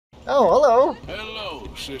Oh, hello. Hello,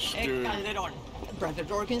 sister. Calderon. Brother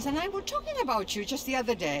Dorkins and I were talking about you just the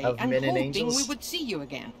other day Of and men and hoping angels? we would see you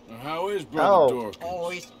again. How is Brother Dorkins?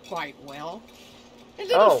 Oh, he's quite well. A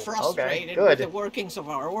little Okay, frustrated good. with the workings of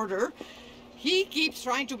our order. He keeps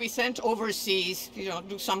trying to be sent overseas, you know,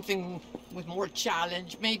 do something with more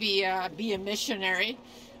challenge, maybe be a missionary.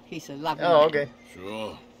 He's a lovely man. Okay.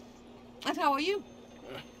 Sure. And how are you?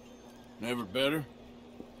 Never better?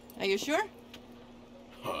 Are you sure?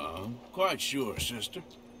 Quite sure, sister.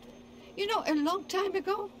 You know, a long time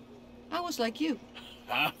ago, I was like you.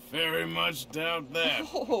 I very much doubt that.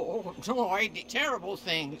 Oh, no, I did terrible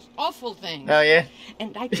things, awful things. Oh, yeah?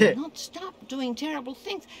 And I did not stop doing terrible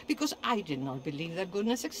things because I did not believe that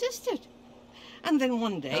goodness existed. And then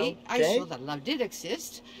one day, I saw that love did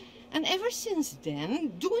exist. And ever since then,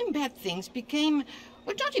 doing bad things became,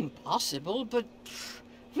 well, not impossible, but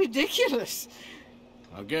ridiculous.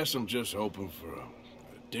 I guess I'm just hoping for a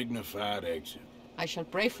dignified exit. I shall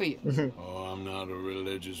pray for you. Oh, I'm not a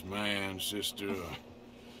religious man, sister.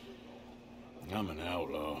 I'm an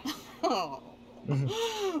outlaw. Oh,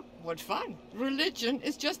 what fun. Religion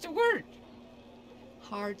is just a word.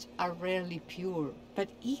 Hearts are rarely pure, but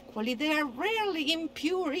equally they are rarely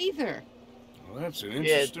impure either. Well, that's an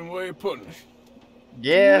interesting way of putting it.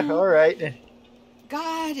 Yeah, all right.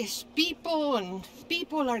 God is people and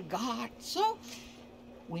people are God, so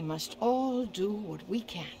we must all do what we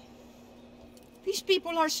can. These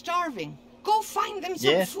people are starving. Go find them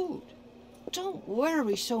some food. Don't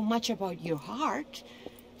worry so much about your heart.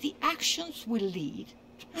 The actions will lead,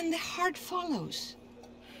 and the heart follows.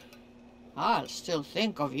 I'll still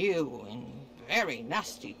think of you in very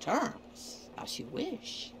nasty terms, as you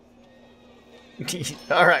wish.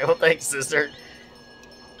 All right, well, thanks, sister.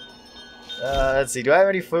 Let's see. Do I have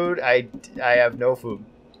any food? I have no food.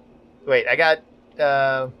 Wait, I got...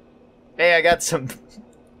 hey, I got some...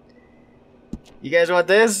 You guys want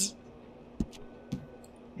this?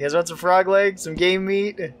 You guys want some frog legs? Some game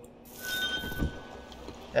meat?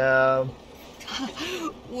 What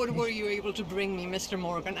were you able to bring me, Mr.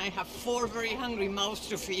 Morgan? I have 4 very hungry mouths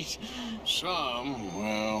to feed. Some,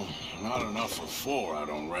 well, not enough for 4, I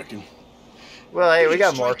don't reckon. Well, hey, we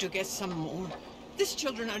got Try more. to get some more. These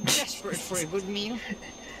children are desperate for a good meal.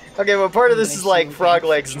 Okay, well, part of this is like frog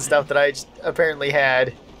legs and stuff that I just apparently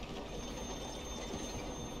had.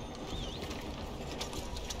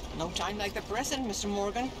 No time like the present, Mr.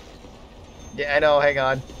 Morgan. Yeah, I know, hang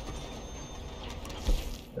on.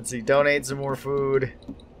 Let's see, donate some more food.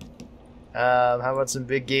 How about some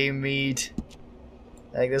big game meat?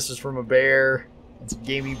 I think this was from a bear. And some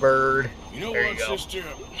gamey bird. You know what, sister?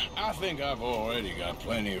 I think I've already got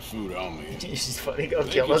plenty of food on me. She's funny. Go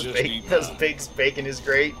kill those pigs. Bacon is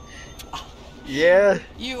great. Yeah.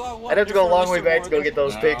 I'd have to go a long way back to go get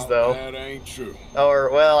those pigs, though. That ain't true.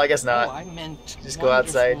 Or, well, I guess not. Oh, I meant just go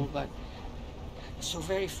outside. But so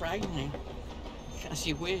very frightening. As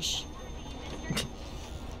you wish.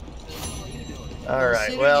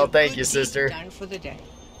 Alright, well, thank you, sister. Done for the day.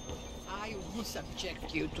 I won't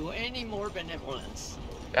subject you to any more benevolence.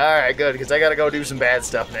 Alright, good, because I gotta go do some bad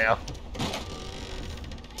stuff now.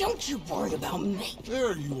 Don't you worry about me.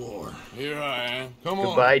 There you are. Here I am. Come on.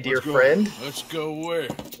 Goodbye, dear friend. Let's go where?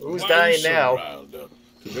 Who's dying now?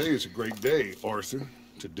 Today is a great day, Arthur.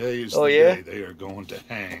 Today is the day they are going to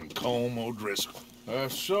hang Colm O'Driscoll.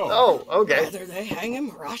 That's so. Oh, okay. Whether they hang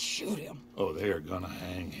him or I shoot him. Oh, they are gonna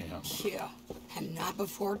hang him. Yeah, and not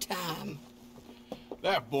before time.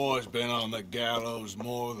 That boy's been on the gallows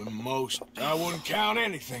more than most. I wouldn't count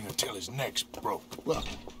anything until his neck's broke. Well,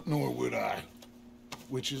 nor would I.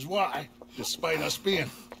 Which is why, despite us being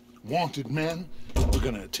wanted men, we're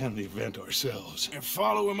gonna attend the event ourselves. And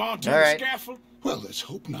follow him onto the scaffold? Well, let's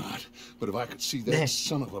hope not. But if I could see that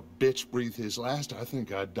son of a bitch breathe his last, I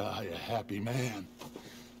think I'd die a happy man.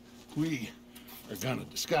 We are gonna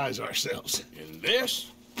disguise ourselves. In this?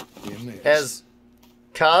 In this. As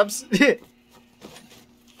cobs?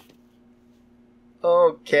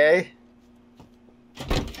 Okay.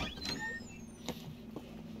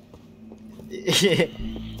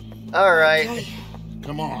 Alright. Okay.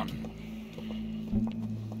 Come on.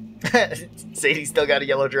 Sadie still got a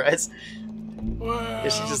yellow dress. Well,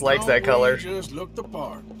 she just likes that color. Just look the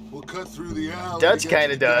part. We'll cut through the alley. Dutch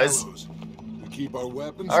kind of does. We keep our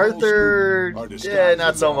weapons Arthur, holstered, yeah,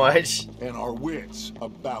 not so much. And our wits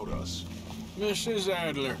about us. Mrs.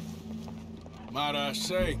 Adler, might I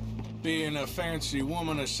say, being a fancy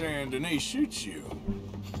woman of Saint Denis suits you.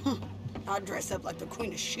 I'd dress up like the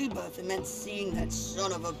Queen of Sheba if it meant seeing that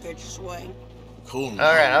son of a bitch swing. Cool.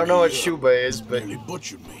 Alright, I don't know what Shuba is, but... Nearly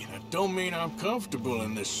butchered me. That don't mean I'm comfortable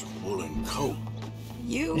in this woolen coat.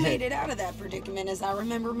 You made it out of that predicament, as I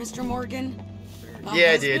remember, Mr. Morgan. My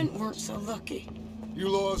Yeah, I did. husband weren't so lucky. You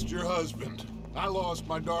lost your husband. I lost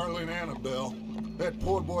my darling Annabelle. That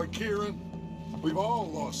poor boy Kieran. We've all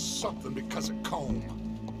lost something because of Colm.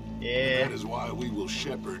 Yeah. That is why we will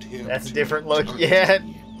shepherd him. That's a to different look.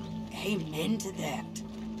 eternity. Yeah. Amen to that.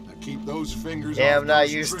 Now keep those fingers Yeah, off I'm not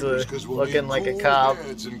those used to triggers, 'cause we'll looking need like a cool cop.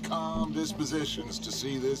 heads and calm dispositions to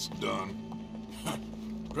see this done.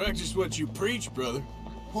 Practice what you preach, brother.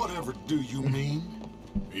 Whatever do you mean?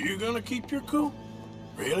 Are you gonna keep your cool?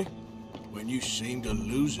 Really? When you seem to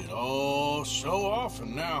lose it all so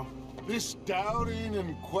often now. This doubting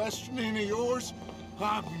and questioning of yours,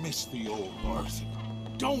 I miss the old Arthur.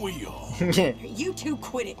 Don't we all? You two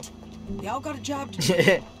quit it. Y'all got a job to do.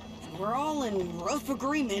 And we're all in rough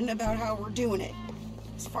agreement about how we're doing it.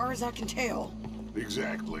 As far as I can tell.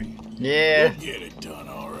 Exactly. Yeah. We'll get it done,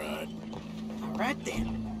 all right. All right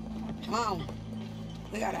then. Come on.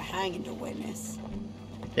 We got a hanging to witness.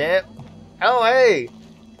 Yep. Oh, hey!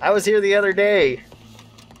 I was here the other day.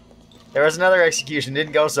 There was another execution.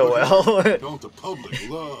 Didn't go so well. Don't the public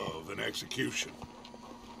love an execution?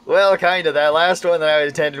 Well, kind of. That last one that I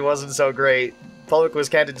attended wasn't so great. Public was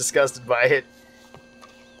kind of disgusted by it.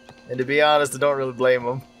 And to be honest, I don't really blame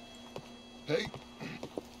them. Hey.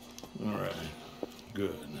 All right.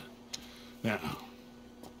 Good. Now,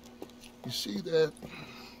 you see that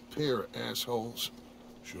pair of assholes?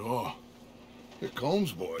 Sure. They're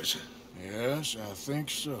Colm's boys. Yes, I think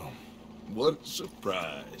so. What a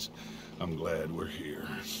surprise. I'm glad we're here.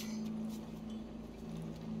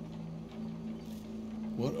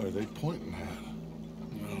 What are they pointing at?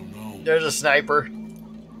 I don't know. There's a sniper.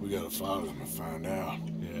 We gotta follow them and find out.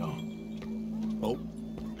 Yeah. Oh,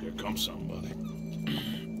 here comes somebody.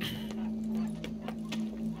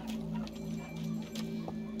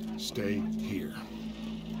 Stay here.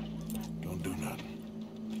 Don't do nothing.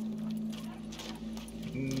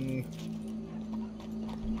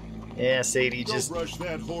 Yeah, Sadie, Don't just rush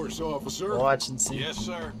that horse, officer. watch and see. Yes,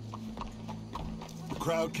 sir. The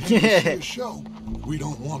crowd came to see a show. We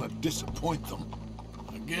don't want to disappoint them.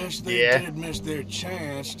 I guess they did miss their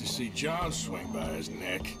chance to see John swing by his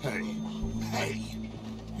neck. Hey,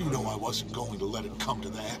 you know I wasn't going to let it come to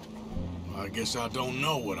that. I guess I don't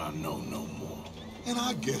know what I know no more. And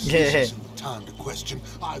I guess this isn't the time to question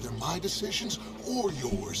either my decisions or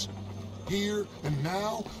yours. Here and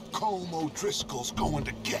now, Colm O'Driscoll's going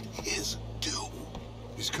to get his due.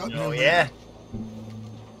 He's cutting Oh, in yeah?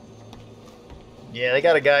 Yeah, they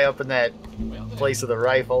got a guy up in that place with a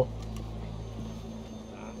rifle.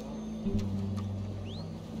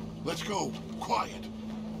 Let's go. Quiet.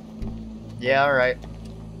 Yeah, alright.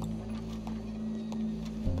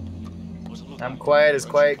 I'm quiet as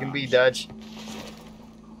quiet can be, Dutch.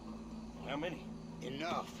 How many?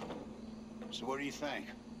 Enough. So what do you think?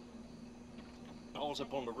 All's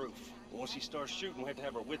up on the roof. Once he starts shooting, we have to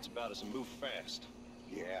have our wits about us and move fast.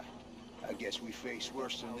 Yeah, I guess we faced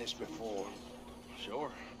worse than this before.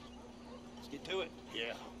 Sure. Let's get to it.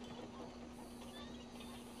 Yeah.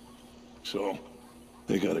 So,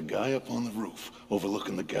 they got a guy up on the roof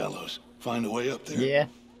overlooking the gallows. Find a way up there. Yeah.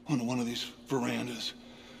 Onto one of these verandas.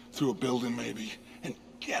 Through a building, maybe. And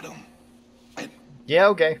get him. And Yeah,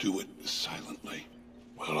 okay. do it silently.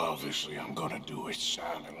 Well, obviously I'm gonna do it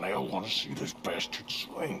silently. I want to see this bastard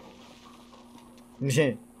swing.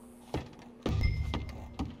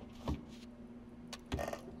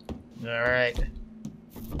 Alright.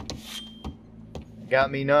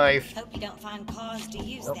 Got me knife. Hope you don't find cause to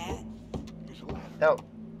use that. Oh.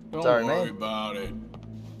 Don't Sorry, worry man. about it.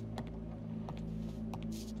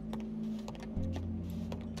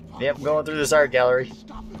 Yep, I'm going through this art gallery.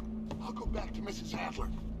 Stop it. I'll go back to Mrs. Adler.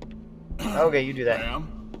 Okay, you do that.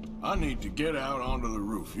 Ma'am, I need to get out onto the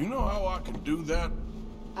roof. You know how I can do that?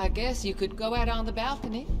 I guess you could go out on the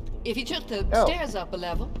balcony. If you took the Oh. stairs up a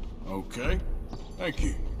level. Okay. Thank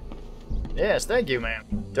you. Yes, thank you, ma'am.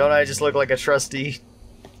 Don't I just look like a trusty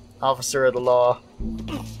officer of the law?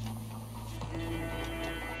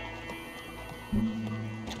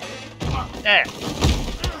 Ah,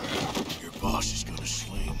 Your boss is gonna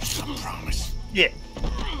swing, I promise. yeah.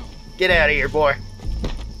 Get out of here, boy.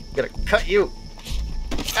 Gonna cut you.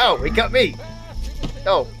 Oh, he cut me.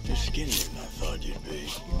 Oh, You're skinnier than I thought you'd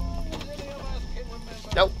be.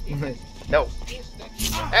 no. No.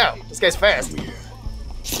 Ow, this guy's fast. Here,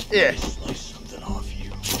 Yeah, slice something off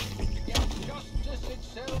you.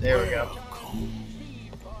 there we go.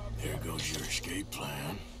 There goes your escape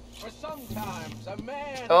plan. For sometimes a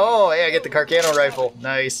man Oh, yeah, I get the Carcano rifle.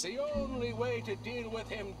 Nice. the only way to deal with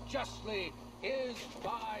him justly is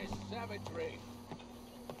by savagery.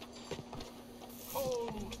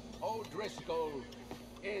 Colm O'Driscoll,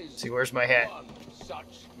 is See, where's my hat? one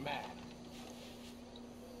such man.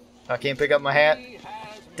 I can't pick up my hat. He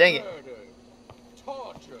has Dang it. murdered,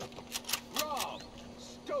 tortured, robbed,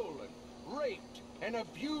 stolen, raped, and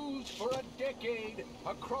abused for a decade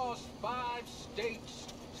across 5 states,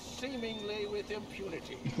 seemingly with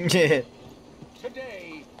impunity.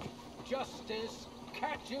 Today, justice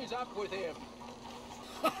catches up with him.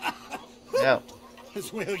 No.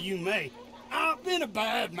 As well you may. I've been a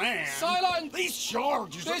bad man. Silence! These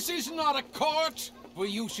charges This is not a court where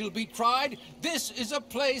you shall be tried. This is a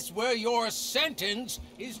place where your sentence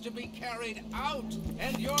is to be carried out.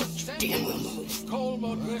 And your sentence, Colm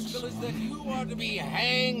O'Driscoll, is that you are to be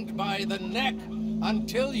hanged by the neck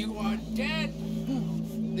until you are dead.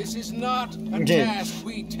 This is not a task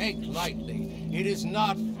we take lightly. It is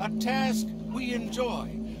not a task we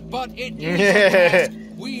enjoy. But it is a task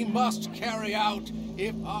we must carry out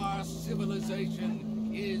if our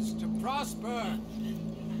civilization is to prosper.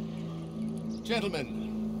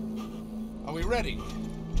 Gentlemen, are we ready?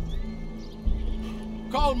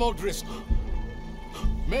 Colm O'Driscoll,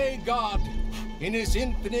 may God, in his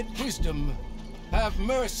infinite wisdom, have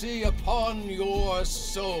mercy upon your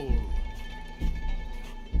soul.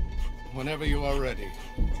 Whenever you are ready.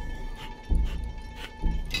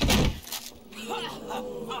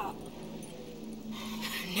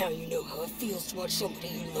 Now you know how it feels to watch somebody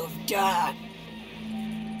you love die.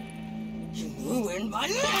 You ruined my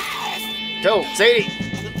life! Go, Sadie!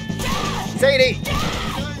 Sadie!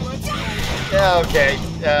 Okay,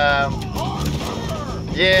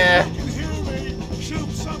 yeah.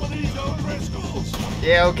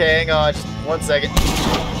 Yeah, okay, hang on, just 1 second.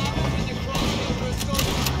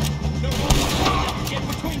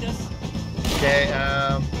 Okay,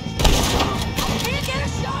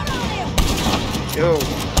 Ooh.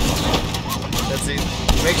 Let's see.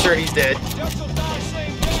 Make sure he's dead.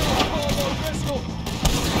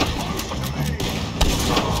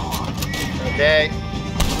 Okay.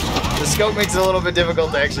 The scope makes it a little bit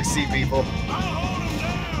difficult to actually see people.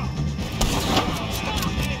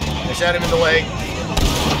 I shot him in the leg.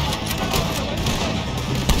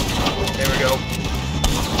 There we go.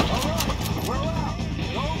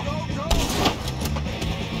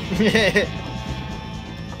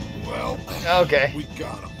 Well, okay. We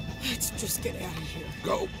got him. Let's just get out of here.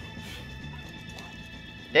 Go.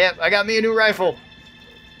 Yep, I got me a new rifle.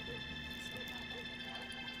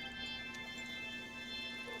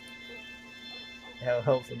 How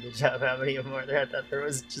helpful, good job. How many more there? I thought there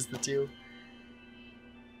was just the 2.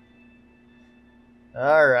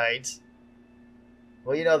 Alright.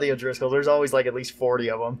 Well, you know the O'Driscolls. There's always like at least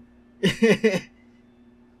 40 of them.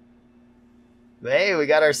 But hey, we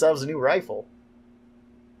got ourselves a new rifle.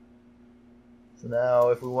 So now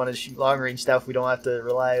if we want to shoot long-range stuff, we don't have to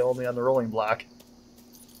rely only on the rolling block.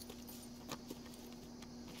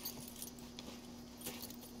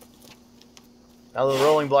 Now the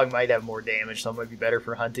rolling block might have more damage, so it might be better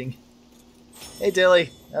for hunting. Hey Dilly,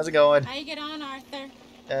 how's it going? How you get on, Arthur?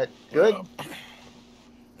 Good.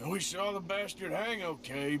 And we saw the bastard hang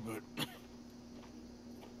okay, but the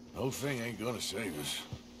whole thing ain't gonna save us.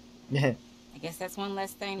 Yeah. I guess that's one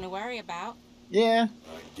less thing to worry about. Yeah.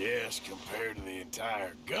 I guess compared to the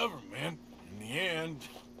entire government, in the end,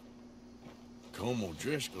 Colm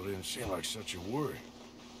O'Driscoll didn't seem like such a worry.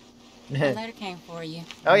 A letter came for you.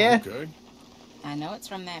 Oh yeah? Okay. I know it's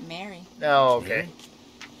from that Mary. Oh, okay.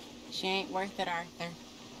 She ain't worth it, Arthur.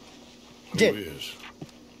 Who is?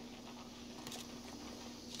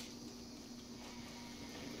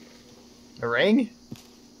 A ring?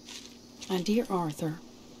 My dear Arthur,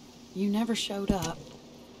 you never showed up.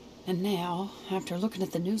 And now, after looking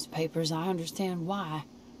at the newspapers, I understand why.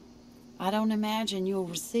 I don't imagine you'll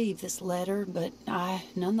receive this letter, but I,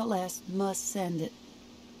 nonetheless, must send it.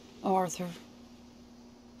 Arthur.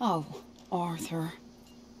 Oh, Arthur.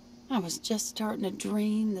 I was just starting to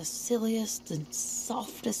dream the silliest and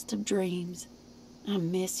softest of dreams. I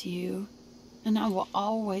miss you, and I will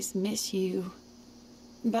always miss you.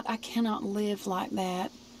 But I cannot live like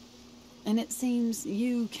that. And it seems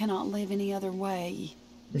you cannot live any other way.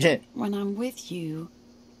 When I'm with you,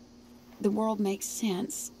 the world makes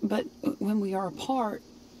sense. But when we are apart,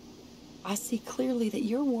 I see clearly that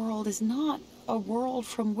your world is not a world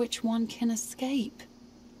from which one can escape.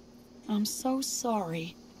 I'm so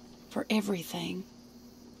sorry for everything.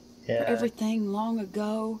 Yeah. For everything long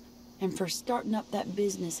ago, and for starting up that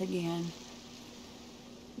business again.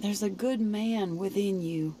 There's a good man within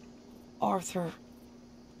you, Arthur,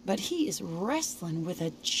 but he is wrestling with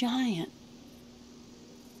a giant.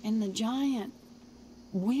 And the giant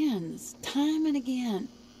wins time and again.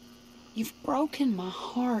 You've broken my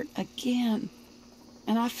heart again,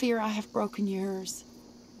 and I fear I have broken yours.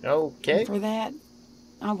 Okay. And for that,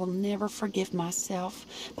 I will never forgive myself,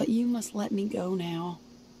 but you must let me go now.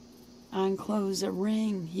 I enclose a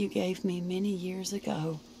ring you gave me many years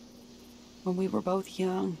ago, when we were both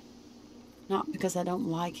young. Not because I don't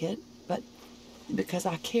like it, but because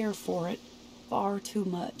I care for it far too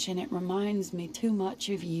much, and it reminds me too much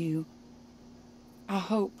of you. I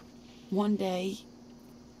hope one day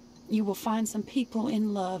you will find some people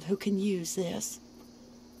in love who can use this,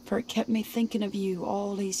 for it kept me thinking of you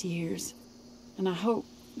all these years, and I hope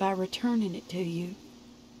by returning it to you,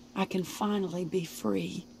 I can finally be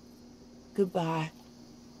free. Goodbye,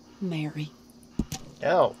 Mary.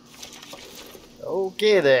 Oh.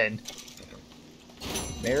 Okay then.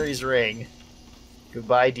 Mary's ring.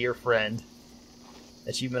 Goodbye, dear friend.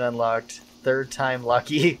 Achievement unlocked. 3rd time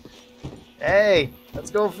lucky. Hey, let's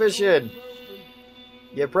go fishing.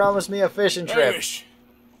 You promised me a fishing trip. Fish.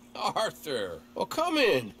 Arthur, well, come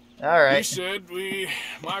in. All right. You said we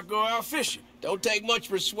might go out fishing. Don't take much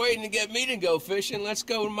persuading to get me to go fishing. Let's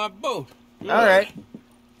go in my boat. All right.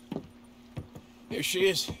 Here she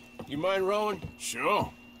is. You mind rowing?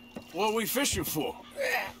 Sure. What are we fishing for?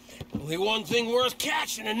 Only one thing worth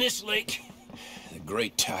catching in this lake. The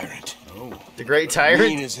Great Tyrant. Oh. The Great Tyrant?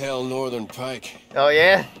 Mean as hell northern pike. Oh,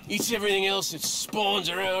 yeah? Eats everything else that spawns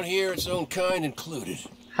around here, its own kind included.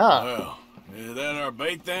 Huh. Well, is that our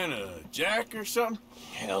bait then? A jack or something?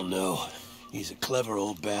 Hell no. He's a clever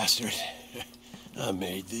old bastard. I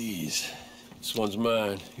made these. This one's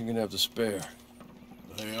mine. You're gonna have to spare.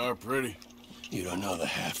 They are pretty. You don't know the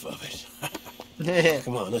half of it.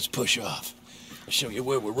 Come on, let's push off. I'll show you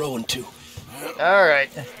where we're rowing to. All right.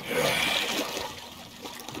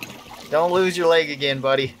 Don't lose your leg again,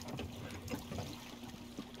 buddy.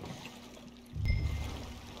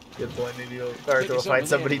 Good point. Maybe Arthur will find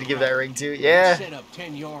somebody to give that ring to. Yeah. Set up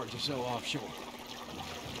 10 yards or so offshore.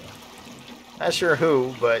 Not sure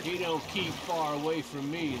who, but He don't keep far away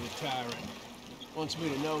from me, the tyrant. Wants me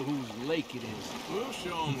to know whose lake it is. We'll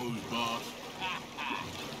show him who's boss.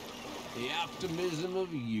 The optimism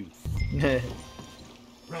of youth.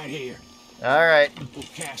 Right here. all right. We'll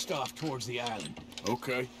cast off towards the island.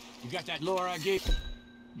 Okay. You got that lure I gave?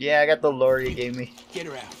 Yeah, I got the lure you gave me. Get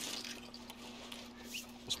her out.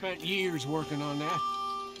 I spent years working on that.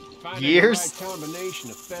 Finding Years? the right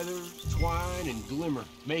combination of feathers, twine, and glimmer.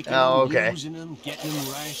 Making Oh, them, okay. using them, getting them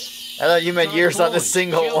right. I thought you meant Found years on this coins,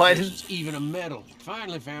 single one. shellfish, even a medal.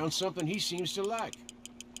 Finally found something he seems to like.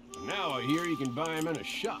 And now I hear you can buy him in a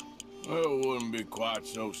shop. Well, it wouldn't be quite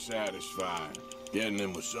so satisfying. Getting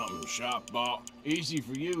him with something shop bought. Easy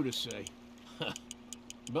for you to say.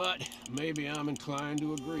 But maybe I'm inclined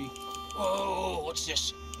to agree. Whoa, what's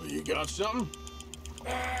this? Well, you got something?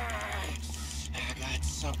 I got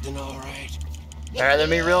something, all right. All right, let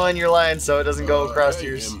me reel in your line so it doesn't go across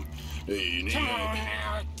yours. Hey, you need Come anything? on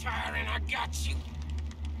now, tyrant, I got you.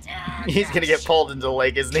 He's gonna get pulled into the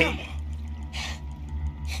lake, isn't he?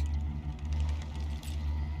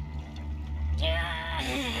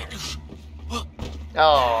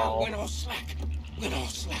 Oh. Went all slack. Went all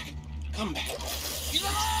slack. Come back.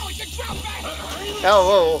 No, you drop back.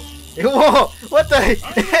 Oh, whoa. Whoa, what the?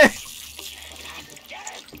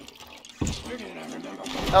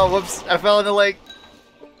 Oh, whoops, I fell in the lake.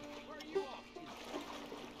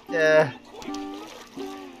 Yeah.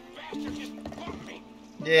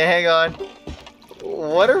 Yeah, hang on.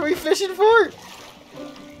 What are we fishing for?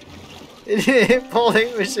 Pull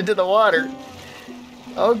Hamish into the water.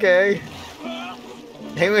 Okay.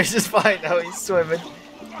 Hamish is fine now, he's swimming.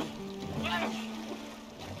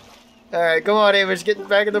 Alright, come on, Hamish, get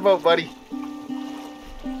back in the boat, buddy.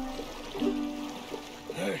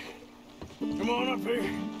 Hey, come on up here.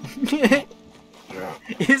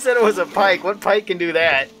 You said it was a pike. What pike can do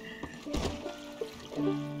that?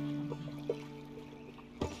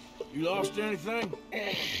 You lost anything?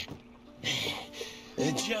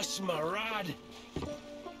 Just my rod.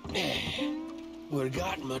 Would have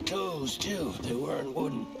gotten my toes, too, if they weren't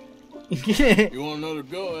wooden. You want another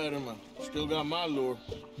go at him? I still got my lure.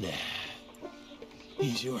 Nah.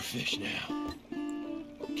 He's your fish now.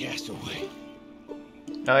 Cast away.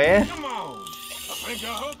 Oh, yeah? Come on. I think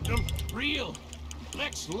I hooked him. Reel.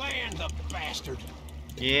 Let's land the bastard.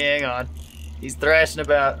 Yeah, hang on. He's thrashing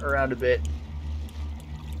about around a bit.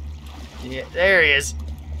 Yeah, there he is.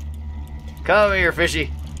 Come here,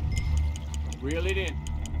 fishy. Reel it in.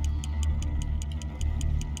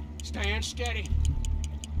 Stand steady.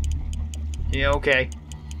 Yeah, okay.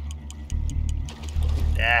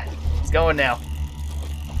 Ah, it's going now.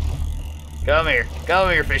 Come here,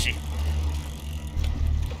 fishy.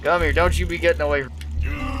 Come here, don't you be getting away from...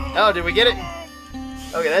 Oh, did we get it?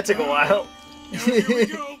 Okay, that took a while. Here we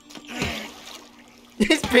go.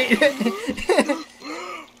 He's beating.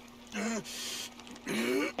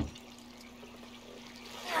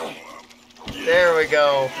 There we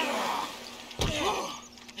go.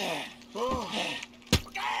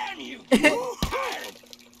 Damn you!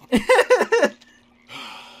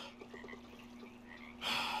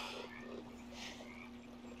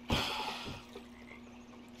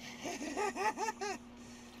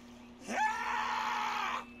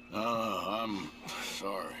 I'm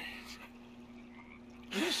sorry.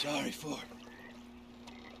 What are you sorry for?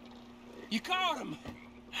 You caught him.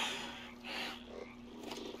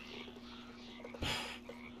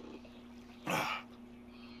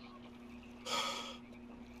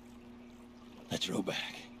 Let's row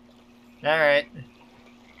back. All right.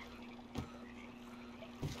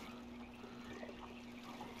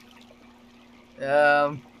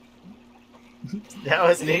 That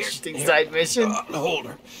was an interesting side mission. Hold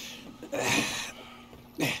her.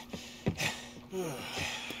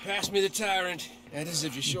 Pass me the tyrant. That is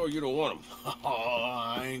if you're sure you don't want him.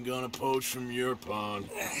 Oh, I ain't gonna poach from your pond.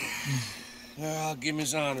 I'll give him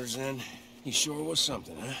his honors then. He sure was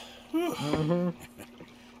something, huh?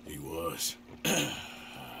 He was.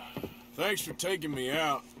 Thanks for taking me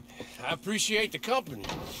out. I appreciate the company.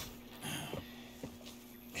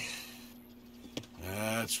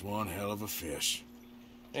 That's one hell of a fish.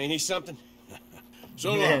 Ain't he something?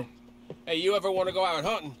 So long. Hey, you ever want to go out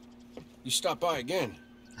hunting? You stop by again.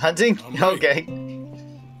 Hunting? Okay.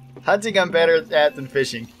 Hunting I'm better at than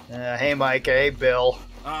fishing. Hey Mike, hey Bill.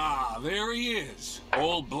 Ah, there he is.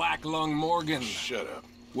 Old Black Lung Morgan. Shut up.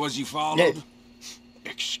 Was he followed? Yeah.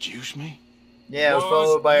 Excuse me? Yeah, I was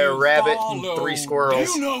followed by a rabbit and 3 followed?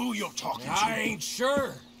 squirrels. You know who you're talking to. I ain't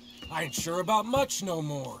sure. I ain't sure about much no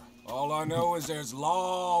more. All I know is there's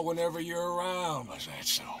law whenever you're around. Was that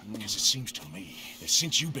so? Because it seems to me that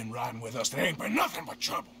since you've been riding with us, there ain't been nothing but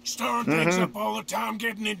trouble. Stirring things up all the time,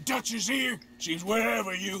 getting in Dutch's ear. Seems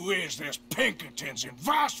wherever you is, there's Pinkertons and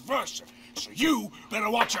vice versa. So you better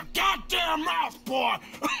watch your goddamn mouth, boy.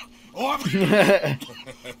 Or...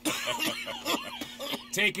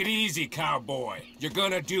 Take it easy, cowboy. You're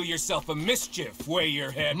gonna do yourself a mischief where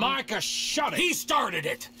you're heading. Micah, shut it! He started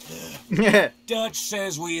it! Dutch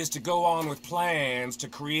says we is to go on with plans to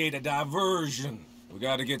create a diversion. We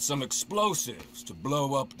gotta get some explosives to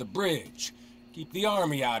blow up the bridge. Keep the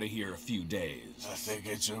army out of here a few days. I think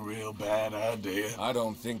it's a real bad idea. I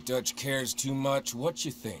don't think Dutch cares too much. What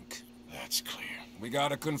you think? That's clear. We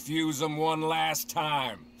gotta confuse him one last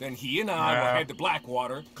time. Then he and I will head to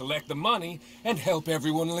Blackwater, collect the money, and help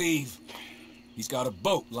everyone leave. He's got a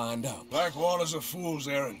boat lined up. Blackwater's a fool's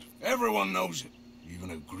errand. Everyone knows it.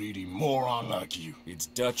 Even a greedy moron like you. It's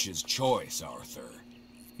Dutch's choice, Arthur.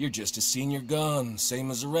 You're just a senior gun,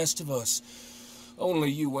 same as the rest of us.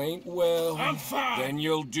 Only you ain't well. I'm fine. Then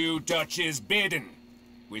you'll do Dutch's bidding,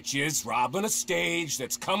 which is robbing a stage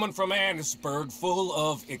that's coming from Annisburg full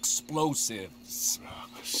of explosives. Rob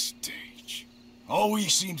a stage. All we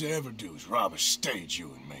seem to ever do is rob a stage,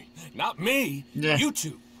 you and me. Not me. Yeah. You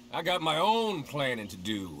two. I got my own planning to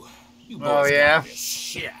do. You boys Oh, yeah? got this.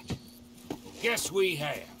 Shit. Guess we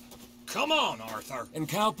have. Come on, Arthur. And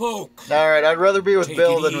Cowpoke. Alright, I'd rather be with Take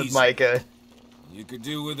Bill it than with easy. Micah. You could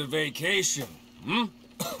do with a vacation, hmm?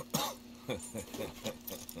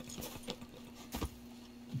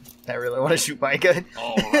 I really want to shoot Micah.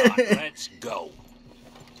 All right, let's go.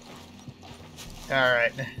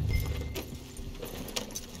 Alright.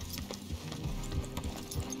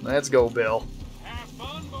 Let's go, Bill. Have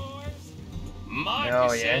fun, boys. Micah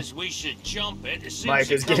Oh, yeah. says we should jump it as soon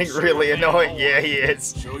Micah's as it comes getting through really the annoying. main Yeah, door. he is.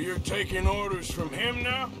 So you're taking orders from him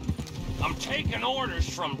now? I'm taking orders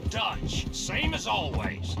from Dutch, same as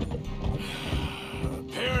always. The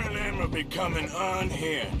pair of them are becoming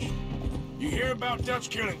unhinged. You hear about Dutch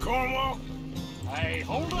killing Cornwall? Hey,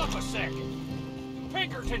 hold up a second.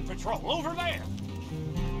 Pinkerton Patrol, over there.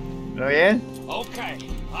 Oh, yeah? Okay,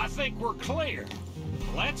 I think we're clear.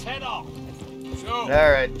 Let's head off. So,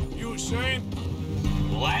 Alright. you were saying?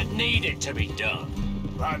 Well, that needed to be done.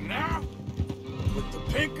 Right now? With the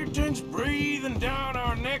Pinkertons breathing down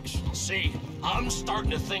our necks? See, I'm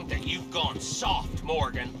starting to think that you've gone soft,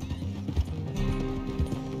 Morgan.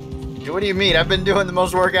 What do you mean? I've been doing the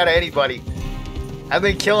most work out of anybody. I've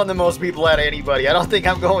been killing the most people out of anybody. I don't think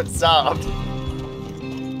I'm going soft.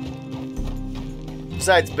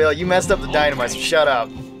 Besides, Bill, you messed up the dynamite, so shut up.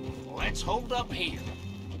 Let's hold up here.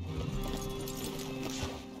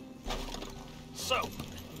 So,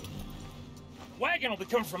 wagon will be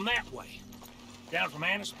coming from that way. Down from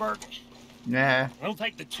Annisburg. Nah. It'll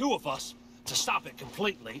take the two of us to stop it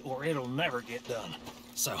completely, or it'll never get done.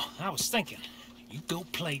 So, I was thinking, you go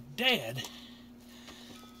play dead,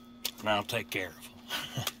 and I'll take care of them.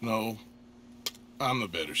 No, I'm the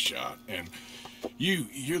better shot, and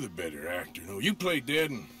you're the better actor. No, you play dead,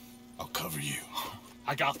 and I'll cover you.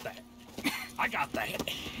 I got that. I got that.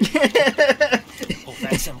 Oh,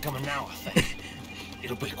 that's him coming now, I think.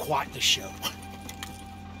 It'll be quite the show.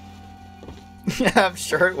 I'm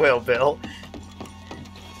sure it will, Bill.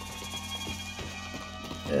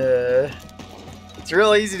 It's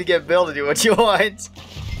real easy to get Bill to do what you want.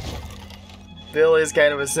 Bill is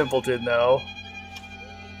kind of a simpleton, though.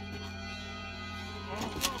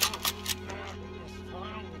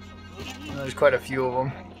 There's quite a few of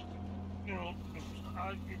them.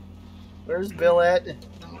 Where's Bill at?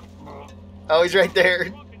 Oh, he's right there.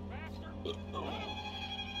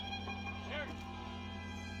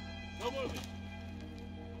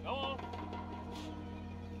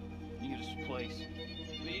 Need us a place.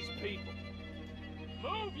 These people.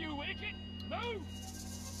 Move, you wicked! Move!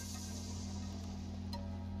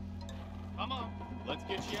 Come on, let's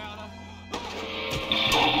get you out of.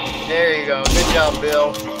 There you go. Good job,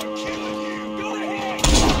 Bill.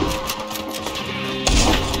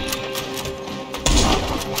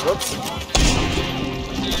 Whoops.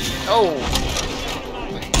 Oh.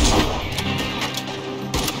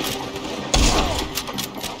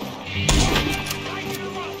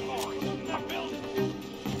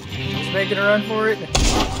 He's making a run for it.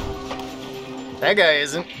 That guy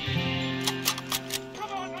isn't.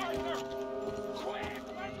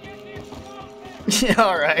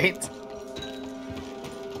 All right.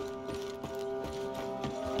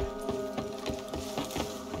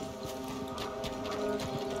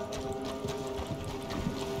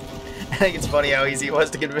 I think it's funny how easy it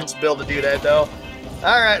was to convince Bill to do that, though.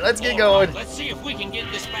 All right, let's get going. Let's see if we can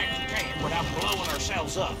get this back to camp without blowing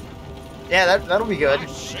ourselves up. Yeah, that'll be good.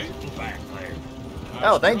 Nice shooting back there.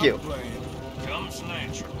 Oh, thank you. Comes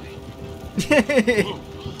naturally. Ooh,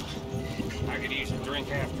 I could use a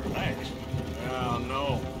drink after that. Oh,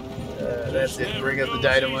 no. That's it. Bring up the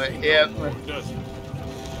dynamite. Yep.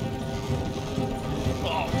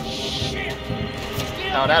 Oh, shit.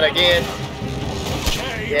 No, not again.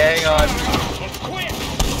 Yeah, hang on.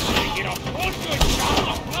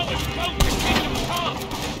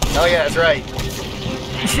 Oh yeah, that's right.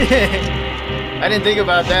 I didn't think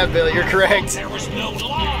about that, Billy. You're correct. There was no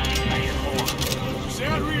law. Does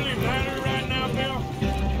that really matter right now, Bill?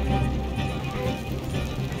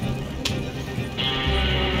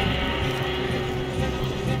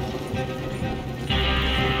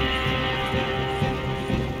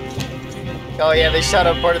 Oh yeah, they shot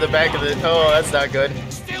up part of the back of the. Oh, that's not good.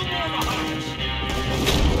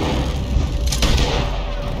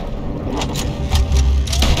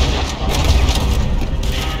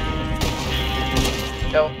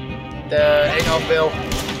 No, hang on, Bill.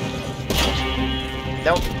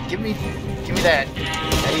 No, give me that.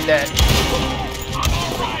 I need that.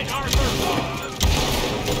 Right, Arthur.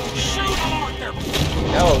 Shoot Arthur.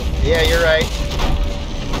 No, yeah, you're right.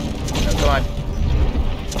 Oh, come on.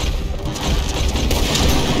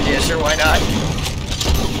 Yeah, sure, why not?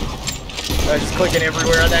 I was just clicking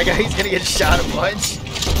everywhere on that guy. He's gonna get shot a bunch.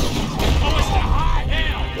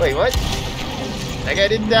 Wait, what? That guy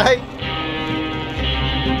didn't die?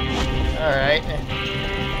 Alright.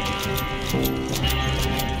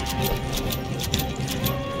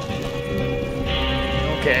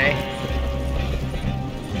 Okay.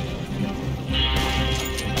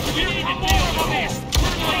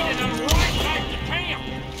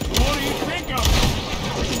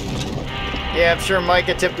 Yeah, I'm sure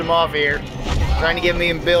Micah tipped him off here. Trying to get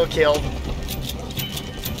me and Bill killed.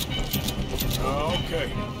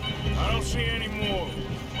 Okay. I don't see any more.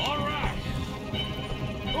 All right.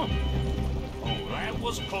 Oh, that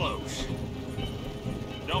was close.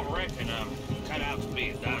 Don't reckon I'm cut out to be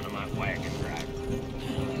a dynamite wagon driver.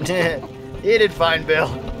 You did fine, Bill.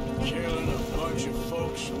 Killing a bunch of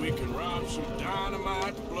folks so we can rob some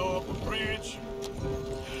dynamite to blow up a bridge.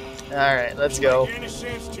 Alright, let's go. Make any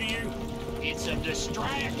sense to you? It's a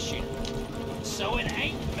distraction, so it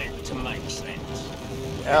ain't meant to make sense.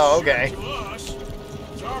 Oh, okay. To us,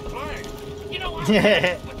 it's our plan. You know, I'm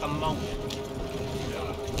with the moment.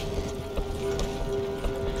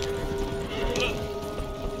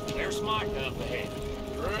 Look, there's Micah up ahead.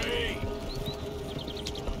 Great.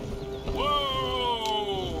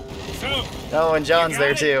 Whoa! So, Oh, and John's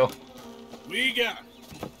there too. we got it.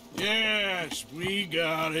 Yes, we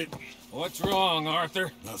got it. What's wrong,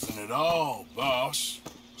 Arthur? Nothing at all, boss.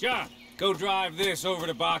 John, go drive this over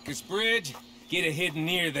to Bacchus Bridge. Get it hidden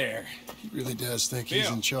near there. He really does think Bill,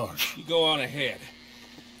 he's in charge. You go on ahead.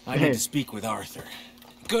 I need to speak with Arthur.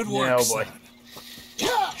 Good work, Yeah, oh boy. son.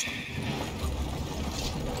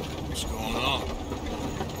 What's going on?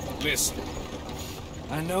 Listen,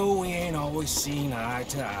 I know we ain't always seen eye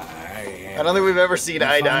to eye. I don't think we've ever seen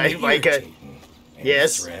eye to eye, Micah.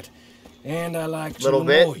 Yes. And I like to Little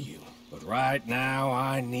annoy bit. you. But right now,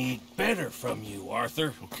 I need better from you,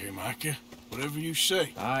 Arthur. Okay, Micah. Whatever you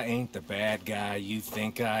say. I ain't the bad guy you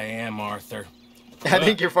think I am, Arthur. I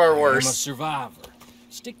think you're far I'm a worse. survivor.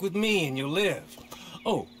 Stick with me and you'll live.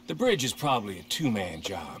 Oh, the bridge is probably a two-man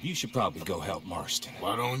job. You should probably go help Marston.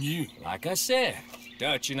 Why don't you? Like I said,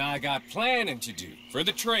 Dutch and I got planning to do for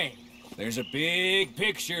the train. There's a big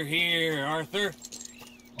picture here, Arthur.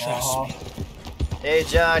 Trust me. Hey,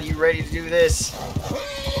 John, you ready to do this?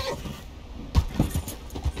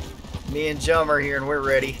 Me and Jum are here and we're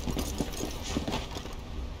ready.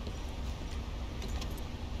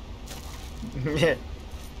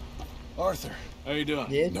 Arthur. How you doing?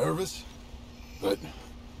 Yeah. Nervous? But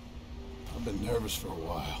I've been nervous for a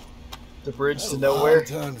while. The bridge to I nowhere.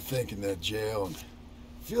 had a long time to think in that jail, and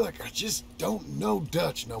I feel like I just don't know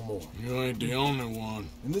Dutch no more. You ain't the only one.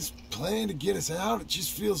 And this plan to get us out, it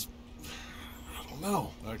just feels, I don't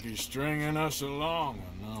know. Like he's stringing us along,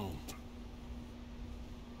 I know.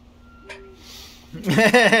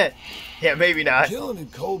 Yeah, maybe not. Killing in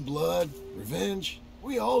cold blood, revenge,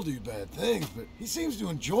 we all do bad things, but he seems to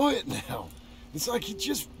enjoy it now. It's like he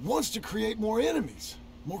just wants to create more enemies,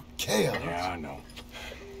 more chaos. Yeah, I know.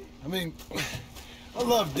 I mean, I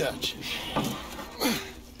love Dutch.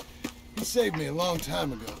 He saved me a long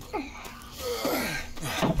time ago. I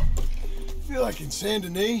feel like in Saint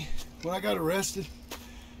Denis, when I got arrested,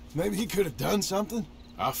 maybe he could have done something.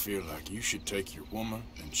 I feel like you should take your woman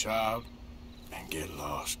and child and get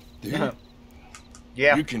lost. Dude,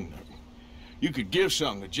 Yeah. You could give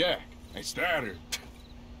something to Jack. It's that or...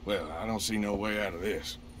 Well, I don't see no way out of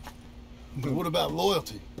this. but what about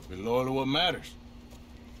loyalty? Be loyal to what matters.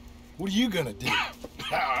 What are you gonna do?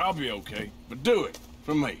 I'll be okay, but do it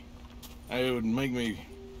for me. It would make me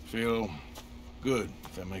feel good,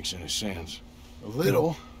 if that makes any sense. A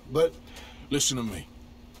little, but Listen to me.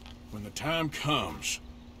 When the time comes,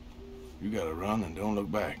 you gotta run and don't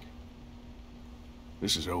look back.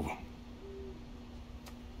 This is over.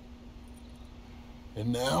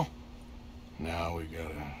 and now? Now we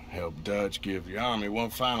gotta help Dutch give the army one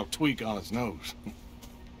final tweak on its nose.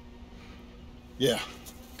 Yeah,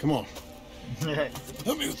 come on.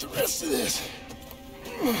 Help me with the rest of this.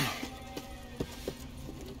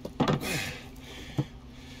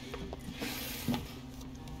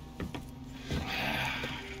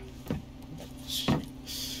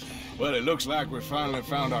 Well, it looks like we finally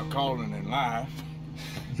found our calling in life.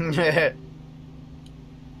 Wait,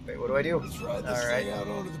 what do I do? Let's ride this thing out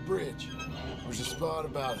onto the bridge. There's a spot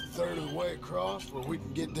about a third of the way across where we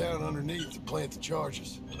can get down underneath to plant the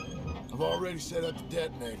charges. I've already set up the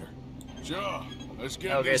detonator. Sure, let's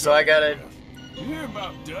get Okay, this so I over gotta... with. You hear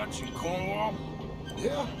about Dutch and Cornwall?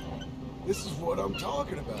 Yeah, this is what I'm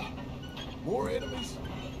talking about. More enemies,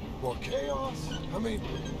 more chaos. I mean,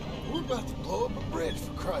 we're about to blow up a bridge,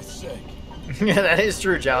 for Christ's sake. Yeah, that is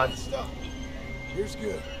true, John. Stop. Here's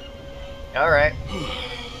good. Alright.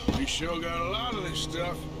 We sure got a lot of this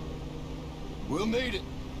stuff. We'll need it.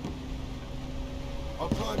 I'll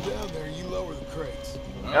climb down there, you lower the crates.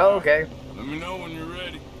 Oh, okay. Let me know when you're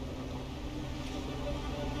ready.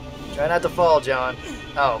 Try not to fall, John.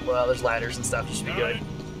 Oh, well, there's ladders and stuff. You should be good.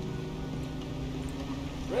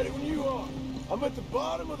 Ready when you are. I'm at the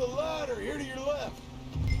bottom of the ladder, here to your left.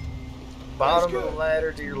 Bottom of the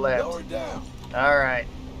ladder to your left. Lower down. Alright.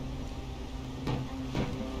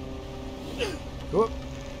 Whoop.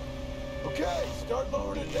 Okay, start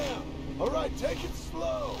lowering it down. All right, take it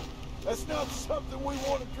slow. That's not something we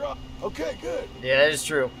want to drop. Okay, good. Yeah, that is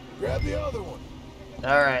true. Grab the other one.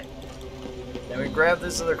 Alright. Then we grab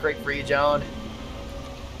this other crate for you, John.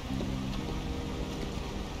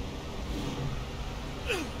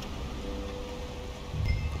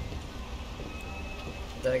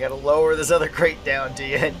 Then I gotta lower this other crate down to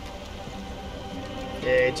you.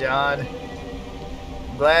 Okay, John.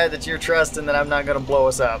 I'm glad that you're trusting that I'm not gonna blow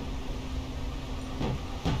us up.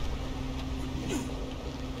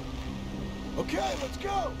 Okay, let's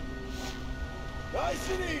go.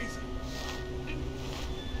 Nice and easy.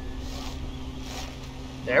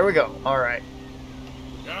 There we go. Alright.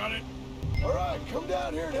 Got it? All right, come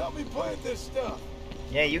down here and help me plant this stuff.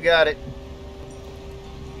 Yeah, you got it.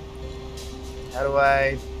 How do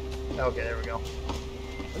I... Okay, there we go.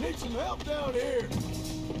 I need some help down here.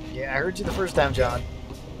 Yeah, I heard you the first time, John.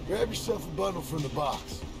 Grab yourself a bundle from the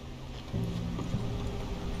box.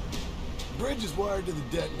 The bridge is wired to the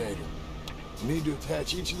detonator. You need to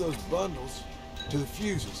attach each of those bundles to the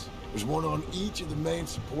fuses. There's one on each of the main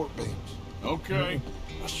support beams. Okay.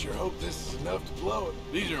 I sure hope this is enough to blow it.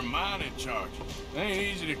 These are mining charges. They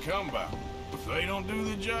ain't easy to come by. If they don't do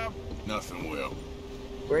the job, nothing will.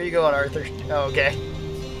 Where are you going, Arthur? Oh, okay.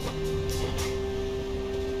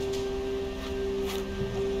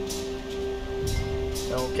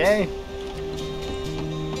 Okay.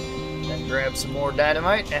 Then grab some more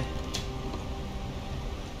dynamite. I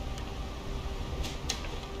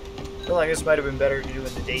feel like this might have been better to do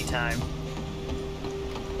in the daytime,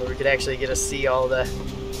 where we could actually get to see all the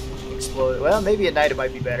explode. Well, maybe at night it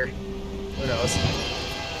might be better. Who knows?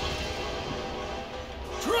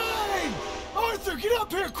 Train! Arthur, get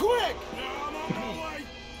up here quick!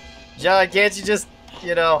 John, can't you just,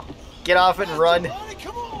 you know, get off and run?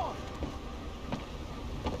 Come on!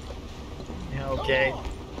 Okay.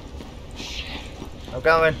 I'm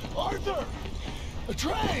coming. Arthur! A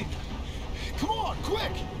train! Come on,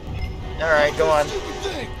 quick! Alright, go on. Stupid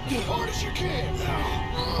thing! As hard as you can!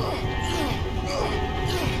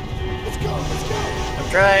 Let's go, let's go! I'm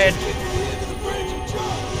trying. Get to the end of the bridge and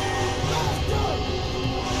jump! Faster!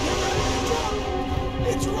 Get ready to jump!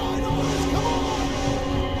 It's right on us, come on!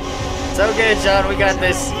 It's okay, John, we got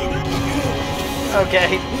this.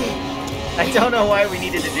 Okay. I don't know why we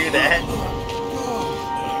needed to do that.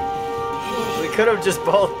 We could have just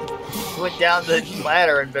both went down the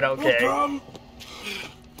ladder and been okay. No problem.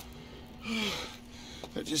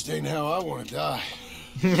 That just ain't how I want to die.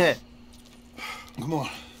 Come on.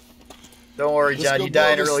 Don't worry, Let's John, go you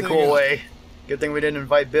die in a blow really this cool thing up. way. Good thing we didn't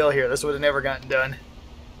invite Bill here. This would have never gotten done.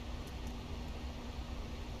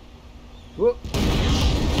 Whoop.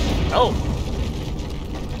 Oh.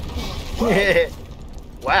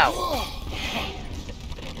 Wow.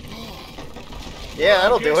 Yeah,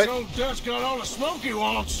 that'll do Guess it. old Dutch got all the smoke he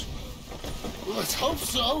wants. Well, let's hope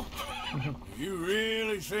so. You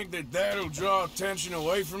really think that that'll draw attention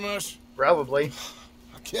away from us? Probably.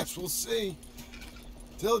 I guess we'll see.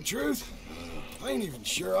 Tell the truth, I ain't even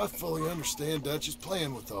sure I fully understand Dutch's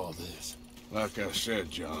plan with all this. Like I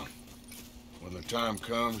said, John, when the time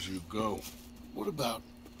comes, you go. What about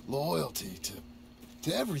loyalty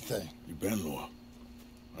to everything? You've been loyal.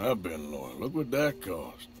 I've been loyal. Look what that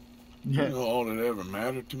cost. You know, all that ever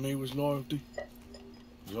mattered to me was loyalty.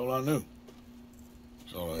 That's all I knew.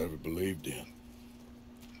 That's all I ever believed in.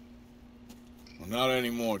 Well, not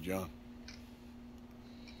anymore, John.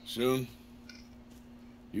 Soon,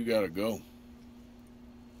 you gotta go.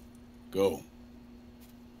 Go.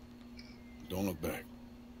 Don't look back.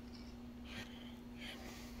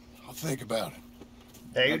 I'll think about it.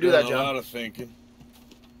 Yeah, you I've do that, done a John. lot of thinking.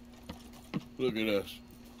 Look at us.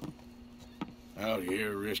 Out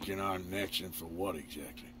here risking our necks, and for what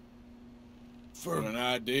exactly? For an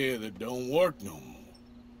idea that don't work no more.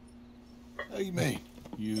 How you mean?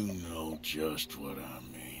 You know just what I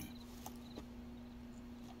mean.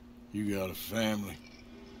 You got a family.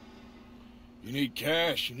 You need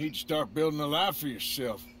cash. You need to start building a life for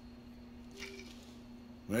yourself.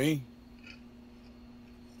 Me?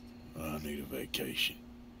 I need a vacation.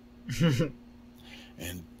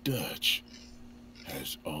 And Dutch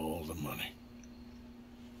has all the money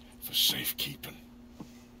for safekeeping.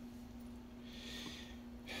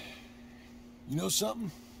 You know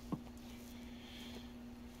something?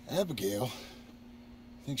 Abigail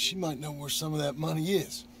thinks she might know where some of that money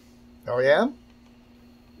is. Oh, yeah?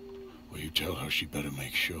 Well, you tell her she better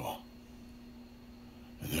make sure.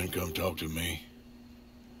 And then come talk to me.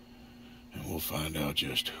 And we'll find out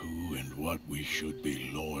just who and what we should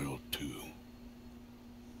be loyal to.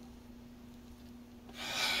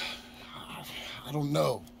 I don't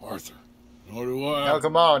know, Arthur. Nor do I. Oh,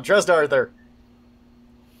 come on. Trust Arthur.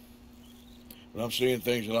 But I'm seeing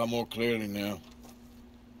things a lot more clearly now.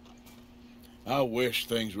 I wish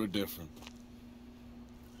things were different.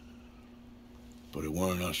 But it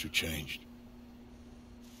weren't us who changed.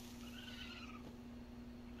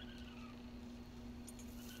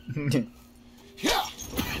 Yeah.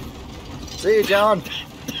 See you, John.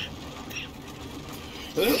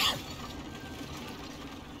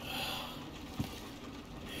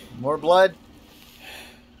 More blood?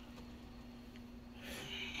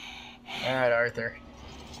 Alright, Arthur.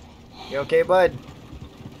 You okay, bud?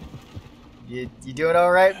 You doing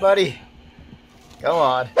alright, buddy? Come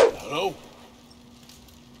on. Hello?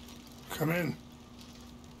 Come in.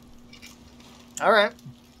 Alright.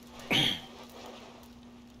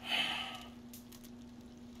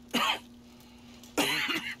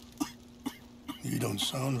 You don't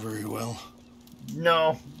sound very well.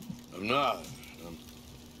 No. I'm not.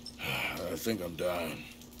 I think I'm dying.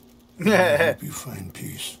 I hope you find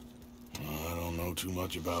peace. I don't know too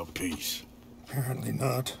much about peace. Apparently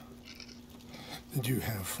not. Did you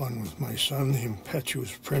have fun with my son, the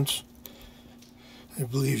impetuous prince? I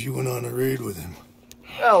believe you went on a raid with him.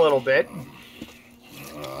 A little bit.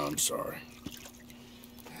 I'm sorry.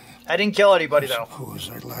 I didn't kill anybody, though. I suppose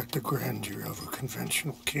I lack the grandeur of a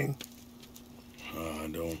conventional king. I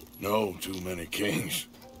don't know too many kings.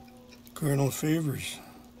 Colonel Favors,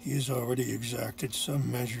 he has already exacted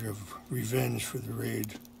some measure of revenge for the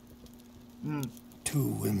raid. 2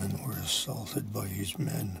 women were assaulted by his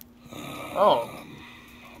men. I'm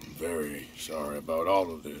very sorry about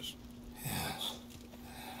all of this. Yes.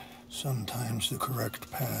 Sometimes the correct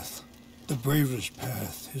path, the bravest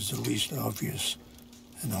path, is the least obvious,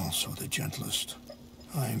 and also the gentlest.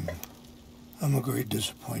 I'm a great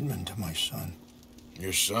disappointment to my son.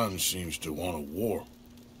 Your son seems to want a war.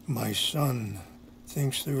 My son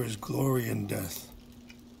thinks there is glory in death.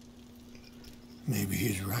 Maybe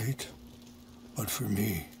he's right, but for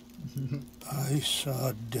me, I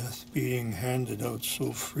saw death being handed out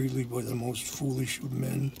so freely by the most foolish of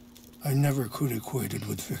men, I never could equate it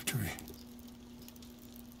with victory.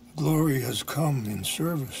 Glory has come in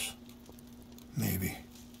service. Maybe.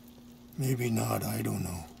 Maybe not, I don't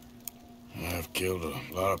know. I've killed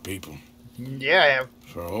a lot of people. Yeah, I have.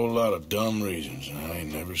 For a whole lot of dumb reasons, and I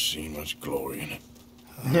ain't never seen much glory in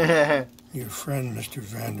it. Your friend, Mr.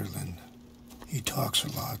 Vanderlinde, he talks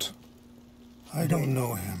a lot. I don't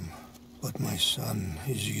know him, but my son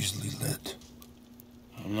is easily led.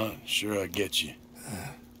 I'm not sure I get you.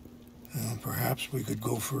 Well, perhaps we could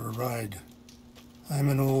go for a ride. I'm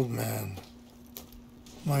an old man.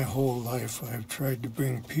 My whole life I've tried to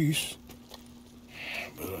bring peace.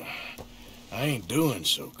 But I ain't doing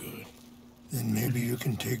so good. Then maybe you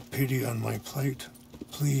can take pity on my plight.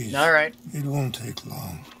 Please. All right. It won't take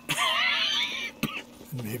long.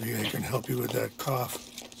 And maybe I can help you with that cough.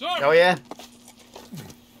 Sir! Oh, yeah?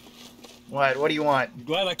 What? What do you want? I'm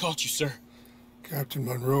glad I caught you, sir. Captain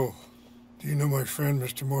Monroe, do you know my friend,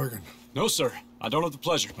 Mr. Morgan? No, sir. I don't have the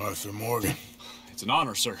pleasure. Arthur Morgan. It's an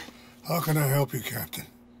honor, sir. How can I help you, Captain?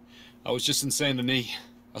 I was just in Saint Denis.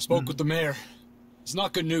 I spoke with the mayor. It's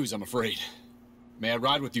not good news, I'm afraid. May I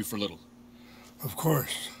ride with you for a little? Of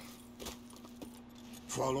course.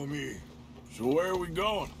 Follow me. So where are we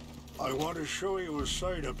going? I want to show you a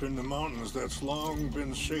site up in the mountains that's long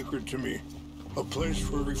been sacred to me. A place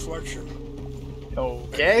for reflection.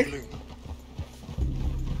 Okay. Healing.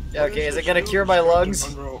 Okay, is it gonna cure my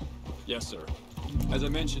lungs? Yes, sir. As I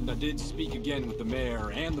mentioned, I did speak again with the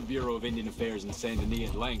mayor and the Bureau of Indian Affairs in Saint Denis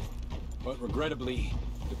at length. But regrettably,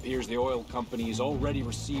 it appears the oil company has already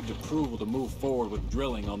received approval to move forward with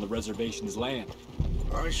drilling on the reservation's land.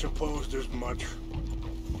 I supposed as much.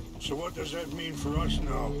 So what does that mean for us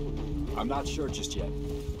now? I'm not sure just yet.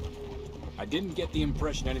 I didn't get the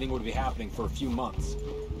impression anything would be happening for a few months.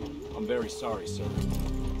 I'm very sorry, sir.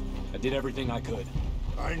 I did everything I could.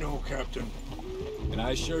 I know, Captain. And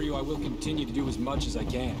I assure you I will continue to do as much as I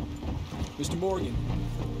can. Mr. Morgan,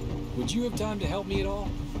 would you have time to help me at all?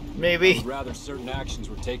 Maybe. I would rather certain actions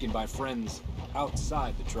were taken by friends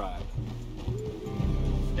outside the tribe.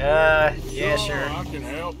 Yeah, sure. I can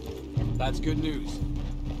help. That's good news.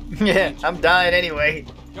 Yeah, I'm dying anyway.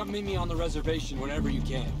 Come meet me on the reservation whenever you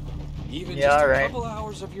can. Even Yeah, just all a right. couple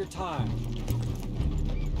hours of your time.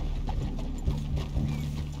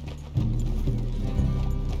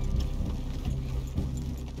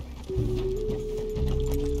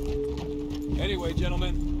 Anyway,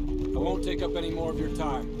 gentlemen, I won't take up any more of your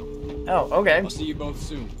time. Oh, okay. I'll see you both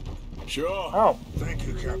soon. Sure. Oh, Thank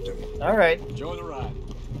you, Captain. all right. Enjoy the ride.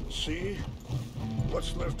 See?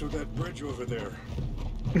 What's left of that bridge over there?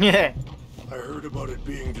 Yeah. I heard about it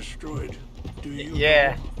being destroyed. Do you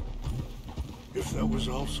Yeah. know if that was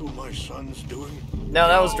also my son's doing? No,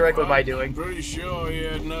 that was directly my doing. Pretty sure he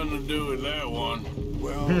had nothing to do with that one.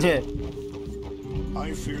 Well,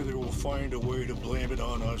 I fear they will find a way to blame it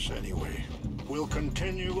on us anyway. We'll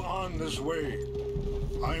continue on this way.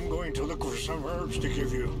 I'm going to look for some herbs to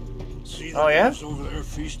give you. See the wolves over there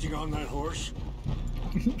feasting on that horse?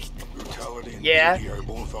 Brutality and Yeah. beauty are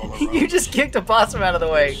both all around. You just kicked a possum out of the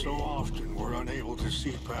way. So often we're unable to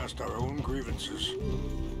see past our own grievances.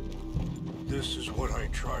 This is what I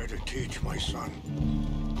try to teach my son.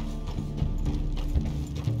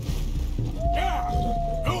 Yeah!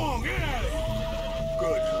 Go on, get at it!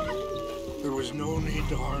 Good. There was no need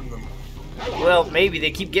to harm them. Well, maybe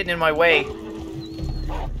they keep getting in my way.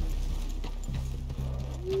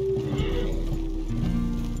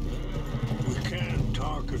 We can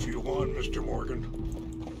talk if you want, Mr. Morgan.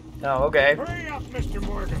 Oh, okay. Hurry up, Mr.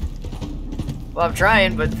 Morgan. Well, I'm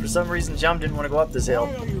trying, but for some reason, Jum didn't want to go up this hill.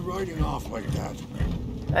 Why are you riding off like that?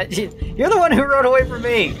 You're the one who rode away from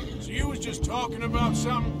me. So you was just talking about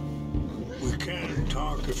something? We can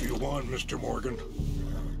talk if you want, Mr. Morgan.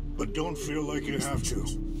 but don't feel like you have to.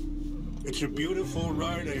 It's a beautiful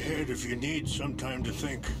ride ahead if you need some time to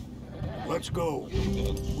think. Let's go.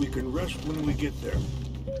 We can rest when we get there.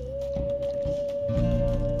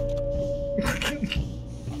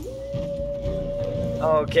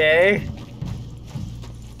 Okay.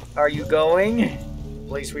 Are you going?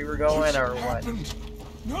 Place we were going, or what?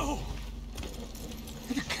 No.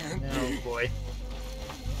 It can't be. Oh boy.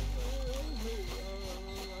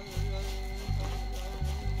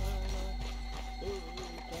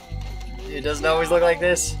 It doesn't always look like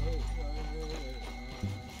this.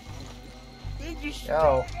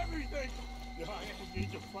 Oh. Everything. I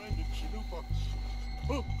need to find the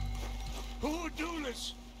Chalupa. Who would do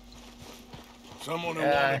this? Someone who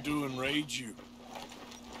wanted to enrage you.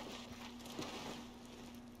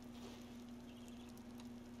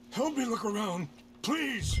 Help me look around,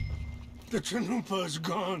 please. The Chalupa is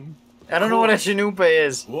gone. I don't know what a Chalupa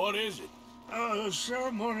is. What is it? A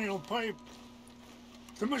ceremonial pipe.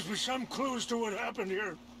 There must be some clues to what happened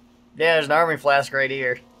here. Yeah, there's an army flask right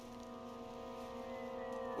here.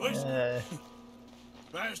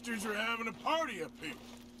 Bastards are having a party up here.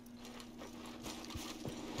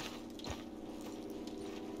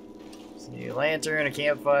 See a lantern, a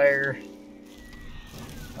campfire.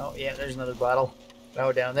 Oh yeah, there's another bottle.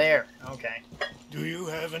 Oh, down there. Okay. Do you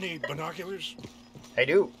have any binoculars? I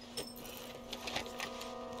do.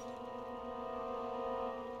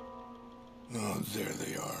 Oh, there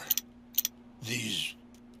they are. These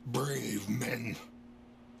brave men.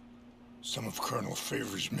 Some of Colonel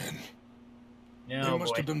Favor's men. Oh, they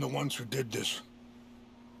must have been the ones who did this.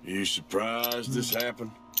 You surprised this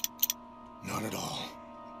happened? Not at all.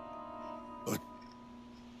 But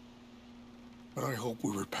I hope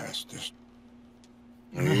we were past this.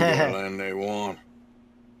 They got land they want.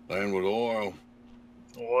 Land with oil.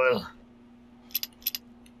 Oil.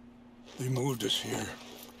 They moved us here.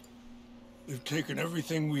 They've taken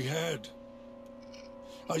everything we had.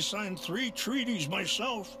 I signed 3 treaties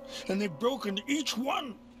myself, and they've broken each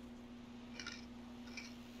one.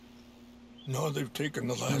 Now they've taken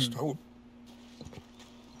the last hope.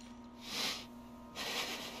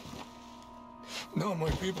 Now my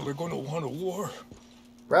people are going to want a war.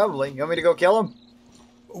 Probably. You want me to go kill him?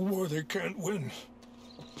 A war they can't win.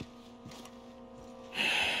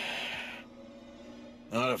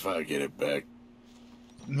 Not if I get it back.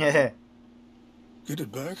 Yeah. Get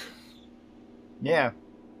it back? Yeah.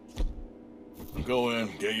 Go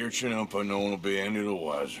in, get your Chalupa, no one will be any the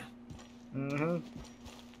wiser. Mm-hmm.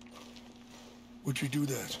 Would you do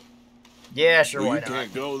that? Yeah, sure, why you not?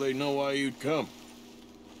 can't go, they know why you'd come.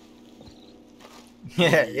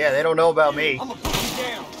 Yeah, they don't know about me. I'm gonna put you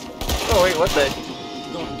down. Oh, wait, what the?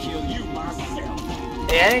 I'm gonna kill you myself.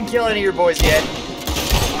 Hey, I didn't kill any of your boys yet.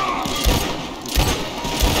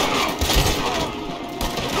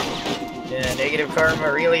 Yeah, negative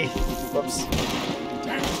karma, really? Whoops.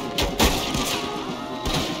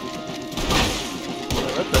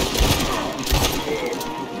 What the?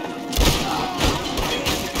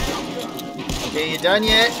 Okay, you done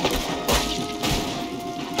yet?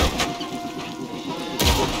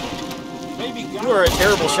 You are a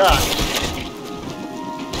terrible shot.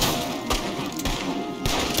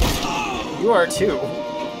 You are too.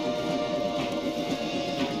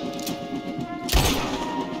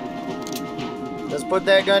 Just put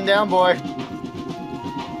that gun down, boy.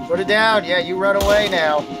 Put it down. Yeah, you run away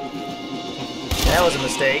now. That was a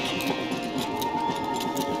mistake.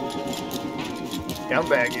 Come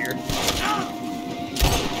back here.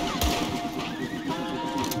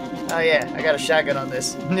 Oh yeah, I got a shotgun on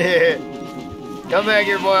this. Come back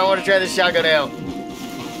here, boy. I want to try this shotgun out.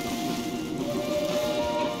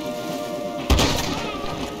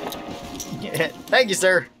 Thank you,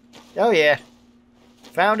 sir. Oh yeah.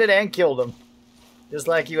 Found it and killed him. Just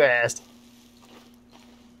like you asked.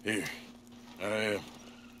 Here. I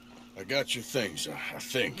got your things, I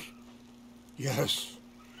think. Yes.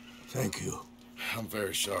 Thank you. I'm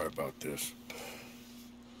very sorry about this.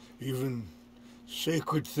 Even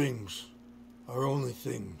sacred things are only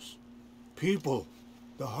things. People,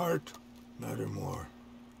 the heart, matter more.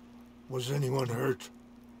 Was anyone hurt?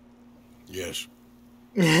 Yes.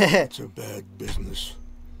 It's a bad business.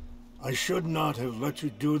 I should not have let you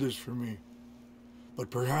do this for me. But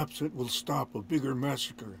perhaps it will stop a bigger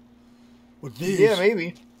massacre. With these... Yeah,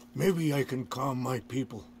 maybe. Maybe I can calm my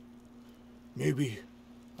people. Maybe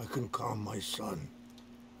I can calm my son.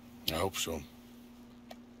 I hope so.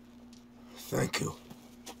 Thank you.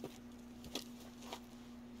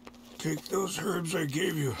 Take those herbs I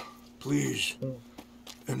gave you, please.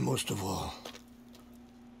 And most of all,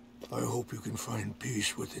 I hope you can find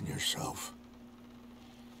peace within yourself.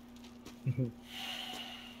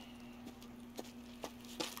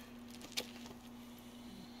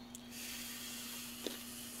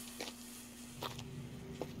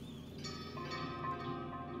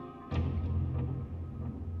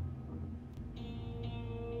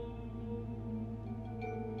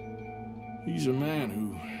 He's a man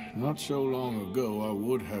who, not so long ago, I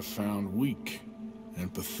would have found weak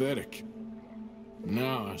and pathetic.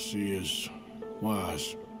 Now I see as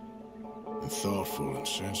wise and thoughtful and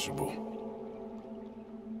sensible.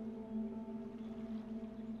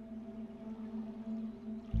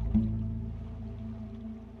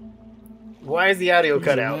 Why is the audio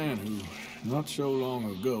cut out? He's a man who, not so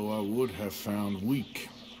long ago, I would have found weak.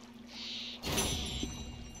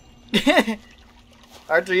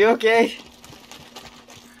 Arthur, you okay?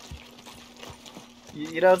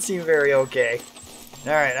 You don't seem very okay.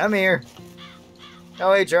 Alright, I'm here.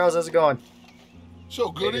 Oh, hey, Charles, how's it going? So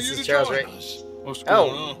good Hey, of this you is to Charles, join right? us. What's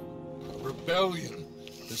going on? Rebellion.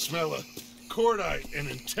 The smell of cordite and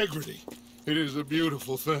integrity. It is a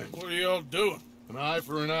beautiful thing. What are y'all doing? An eye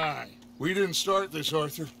for an eye. We didn't start this,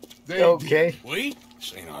 Arthur. They Okay. did. We?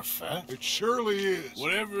 This ain't our fight. It surely is.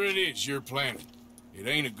 Whatever it is you're planning, it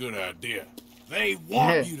ain't a good idea. They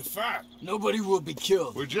want you to fight. Nobody will be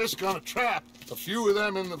killed. We're just gonna trap a few of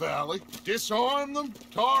them in the valley, disarm them,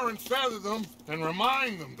 tar and feather them, and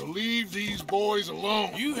remind them to leave these boys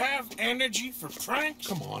alone. You have energy for pranks?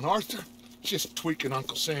 Come on, Arthur. Just tweaking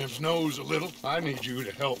Uncle Sam's nose a little. I need you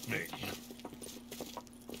to help me.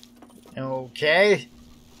 Okay.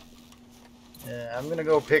 I'm gonna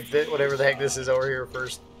go pick whatever the heck this is over here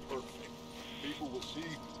first. People will see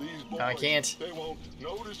these boys. No, I can't. They won't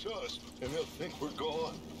notice us, and they'll think we're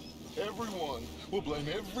gone. Everyone will blame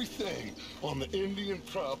everything on the Indian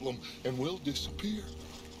problem, and we'll disappear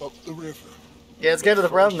up the river. Yeah, it's kind of the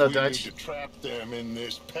problem, though, First, we Dutch. need to trap them in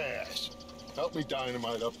this pass. Help me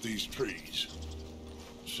dynamite up these trees.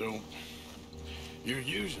 So, you're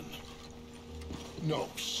using them? No,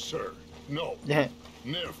 sir. No. Yeah.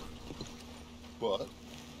 Never. But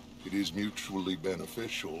it is mutually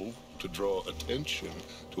beneficial to draw attention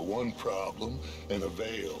to one problem and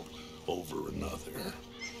avail over another.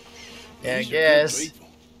 Yeah, I These are good guess. people,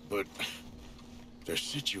 but their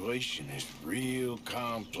situation is real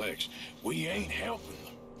complex. We ain't helping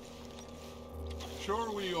them.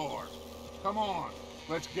 Sure we are. Come on,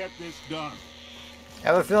 let's get this done. I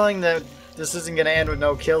have a feeling that this isn't gonna end with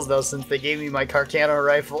no kills, though, since they gave me my Carcano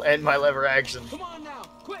rifle and my lever action. Come on now,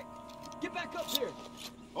 quick! Get back up here!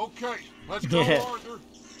 Okay, let's go, Yeah. Arthur.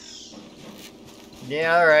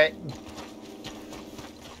 Yeah, alright.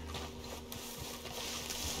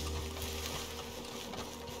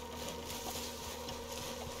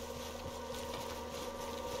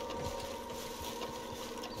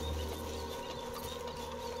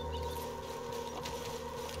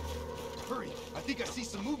 Hurry, I think I see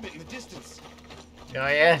some movement in the distance. Oh,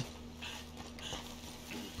 yeah?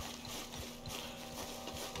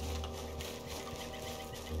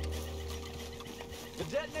 The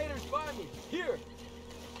detonator's by me! Here!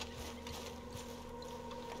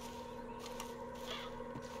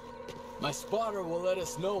 My spotter will let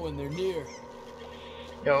us know when they're near.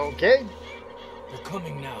 Okay. They're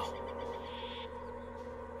coming now.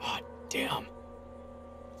 Ah, damn.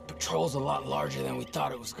 Patrol's a lot larger than we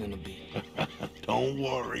thought it was gonna be. Don't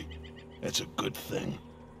worry. That's a good thing.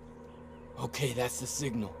 Okay, that's the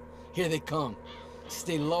signal. Here they come.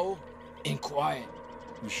 Stay low and quiet.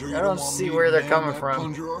 You sure you I don't want see me to where they're man coming that from.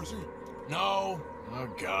 plunger, Arthur? No, I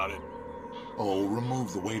got it. Oh,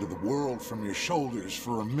 remove the weight of the world from your shoulders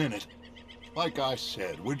for a minute. Like I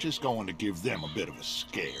said, we're just going to give them a bit of a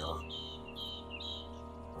scare.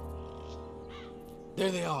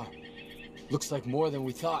 There they are. Looks like more than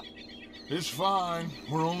we thought. It's fine.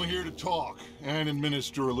 We're only here to talk and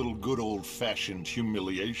administer a little good old-fashioned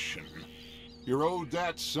humiliation. You're owed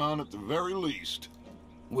that, son, at the very least.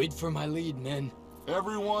 Wait for my lead, men.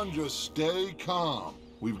 Everyone just stay calm.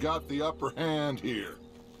 We've got the upper hand here.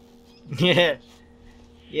 Yeah.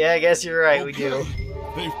 Yeah, I guess you're right, we do.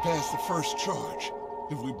 They've passed the first charge.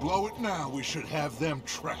 If we blow it now, we should have them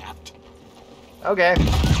trapped. Okay.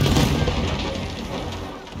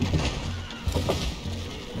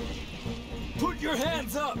 Put your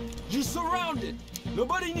hands up! You're surrounded!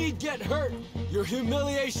 Nobody need get hurt! Your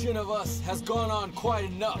humiliation of us has gone on quite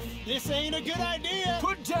enough. This ain't a good idea!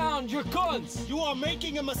 Put down your guns! You are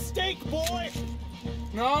making a mistake, boy!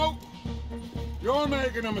 No! You're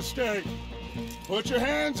making a mistake. Put your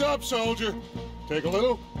hands up, soldier. Take a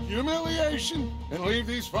little humiliation and leave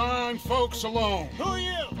these fine folks alone. Who are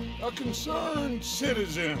you? A concerned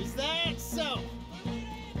citizen. Is that so?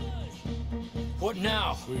 What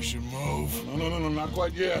now? We should move. No, not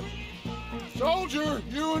quite yet. Soldier,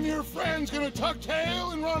 you and your friends gonna tuck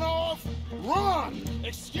tail and run off? Run!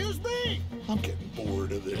 Excuse me? I'm getting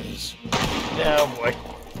bored of this. Oh, boy.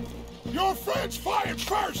 Your friends fired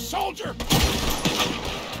first, soldier!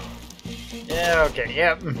 Yeah, okay,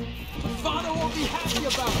 yep. Father will be be happy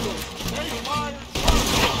about this. Take fire.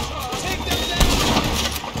 Take them down.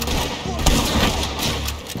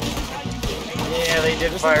 Yeah, they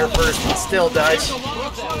did fire first, but still, Dutch. Looks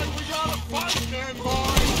like we got a fight then,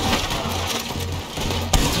 boys.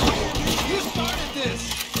 You started this.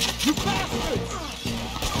 You bastards.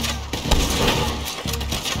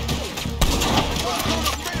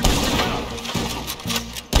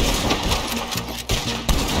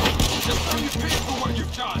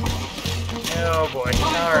 Oh boy.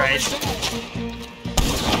 Alright.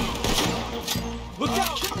 Look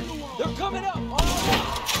out! They're coming up!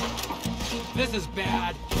 This is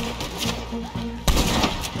bad.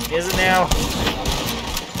 Is it now?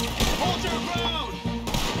 Hold your ground!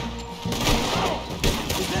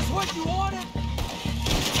 Is this what you wanted?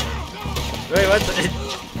 Wait, what the?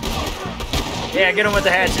 Yeah, get him with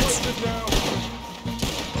the hatchets.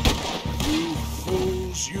 You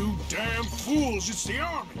fools, you damn fools, it's the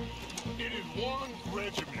army. It is one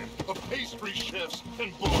regiment of pastry chefs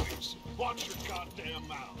and bullies. Watch your goddamn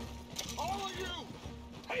mouth. All of you,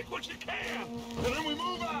 take what you can, and then we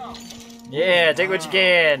move out. Yeah, take what you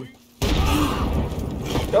can.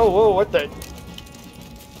 Oh, whoa, what the?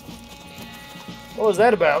 What was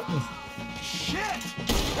that about? Shit!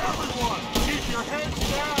 Everyone, keep your heads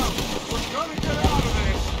down. We're gonna get out of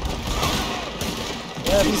this.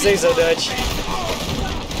 Yeah, if you say so, Dutch.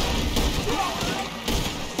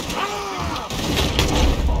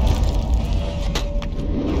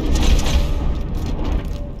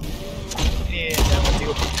 Yeah, that one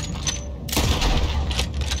too.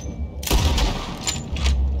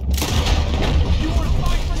 You want to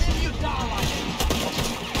fight for him, you die like it.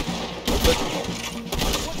 What's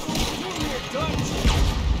going here, Dutch?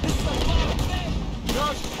 This is a lot of men.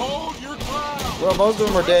 Just hold your ground. Well, most of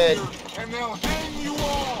them are dead. And they'll hang you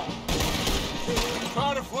all.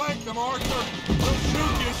 Try to flank them, Arthur. They'll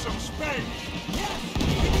shoot you some space. Yes, we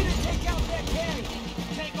need to take out that cannon.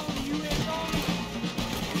 Take on the U.S. Army.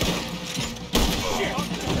 Shit! Up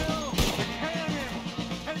the hill! The cannon!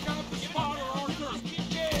 Take out the spotter, Arthur!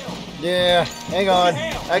 Jail! Yeah, hang on.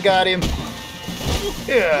 I got him.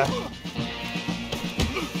 Yeah.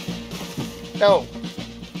 Oh.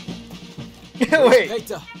 Wait.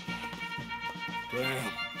 Peter.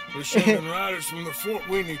 Damn. We're sending riders from the fort.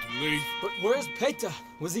 We need to leave. But where's Peter?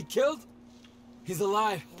 Was he killed? He's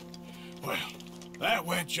alive. Well, that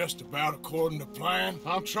went just about according to plan.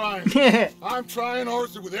 I'm trying. I'm trying,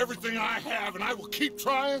 Arthur, with everything I have, and I will keep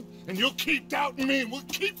trying, and you'll keep doubting me, and we'll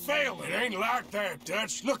keep failing. It ain't like that,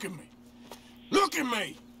 Dutch. Look at me. Look at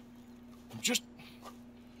me.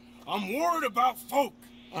 I'm worried about folk.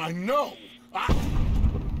 I know.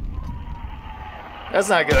 That's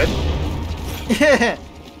not good.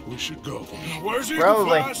 We should go. Where's he?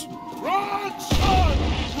 Probably. Run, son!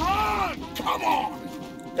 Run! Come on!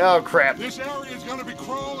 Oh, crap. This area is gonna be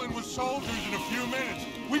crawling with soldiers in a few minutes.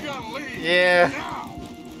 We gotta leave. Yeah. Now.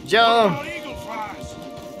 Jump. What about eagle flies?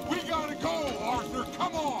 We gotta go, Arthur.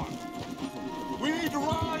 Come on. We need to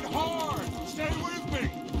ride hard. Stay with me.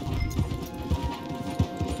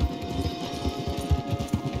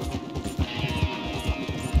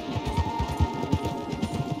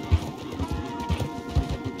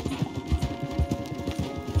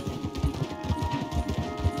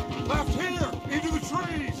 Left here, into the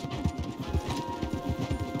trees.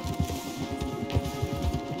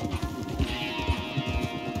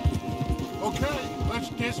 Okay, let's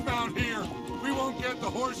dismount here. We won't get the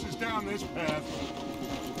horses down this path.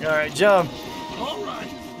 Alright, jump. All right,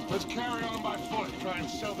 let's carry on by foot. Try and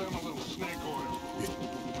sell them a little snake oil.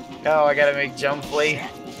 Oh, I gotta make jump flee.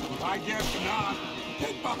 I guess not.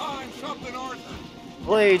 Get behind something, Arthur.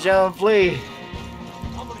 Flee, jump, flee.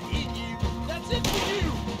 I'm gonna eat you. That's it for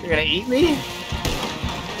you. You're gonna eat me?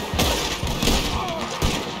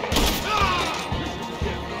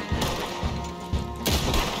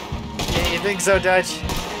 Yeah, you think so, Dutch?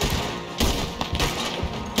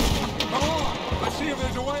 Come on, let's see if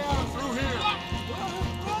there's a way out through here.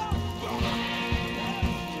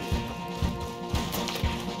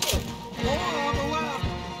 More on the left.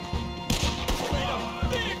 Made a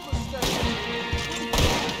big mistake.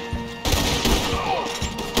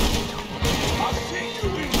 I see you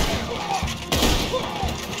in there.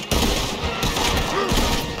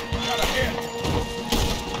 Got a hit.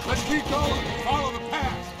 Let's keep going. Follow the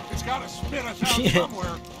path. It's got to spit us out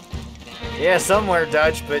somewhere. Yeah, somewhere,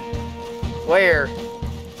 Dutch, but where?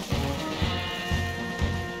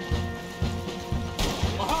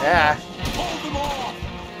 Yeah. Hold them off.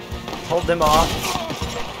 Hold them off.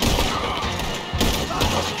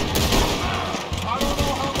 I don't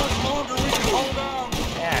know how much longer we can hold out.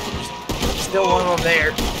 Yeah, there's still one of them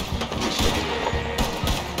there.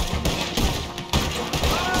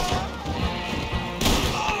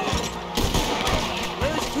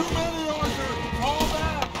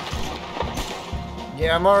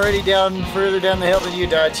 Yeah, I'm already down further down the hill than you,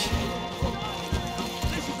 Dutch.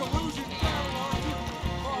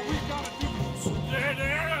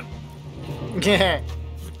 Yeah.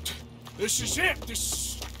 This is it.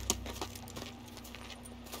 This.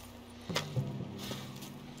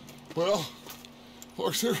 Well,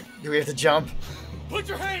 Arthur. Do we have to jump? Put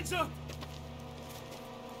your hands up!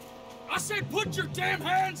 I said put your damn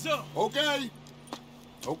hands up! Okay.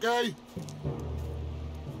 Okay.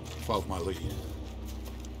 Follow my lead.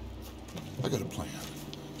 I got a plan.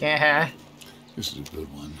 Yeah. This is a good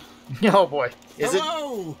one. Oh boy. Is it?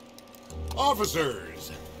 Hello,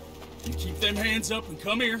 officers. You keep them hands up and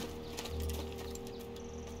come here.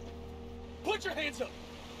 Put your hands up!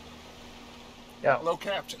 Yeah. Hello,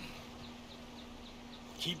 Captain.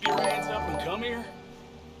 Keep your hands up and come here.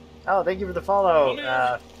 Oh, thank you for the follow.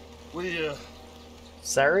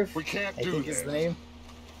 Sarif? We can't I do think this. is the name.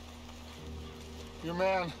 Your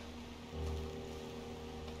man.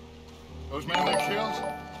 Those men they killed?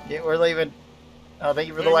 Yeah, we're leaving. Oh, thank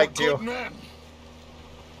you for They the like, were too. good men.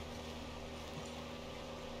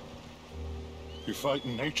 You're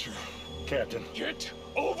fighting nature, Captain. Get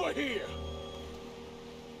over here.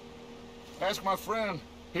 Ask my friend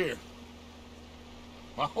here.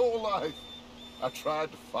 My whole life, I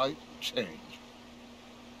tried to fight change.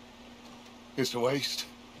 It's a waste.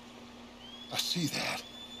 I see that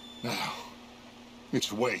now.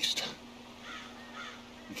 It's a waste.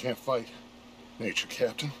 You can't fight nature,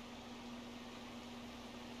 Captain.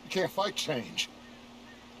 You can't fight change.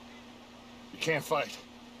 You can't fight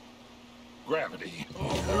gravity.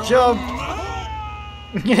 Jump!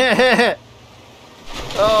 Yeah.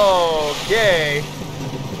 Okay.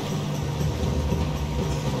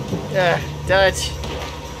 Yeah, Dutch.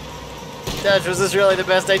 Dutch, was this really the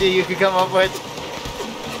best idea you could come up with?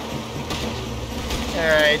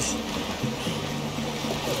 Alright.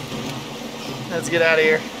 Let's get out of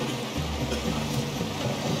here.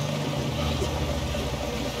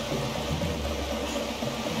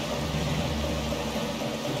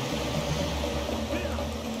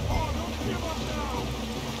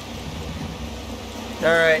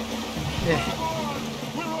 Alright.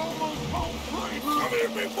 Come here,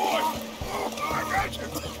 big boy. I got you.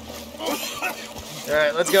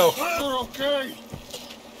 Alright, let's go. You're okay.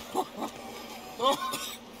 Oh,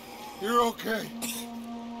 you're okay.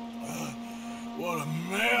 What a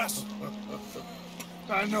mess.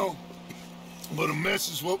 I know, but a mess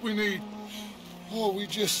is what we need. Oh, we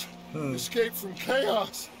just escaped from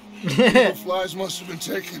chaos. The flies must have been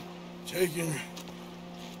taken. Taken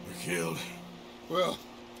or killed. Well,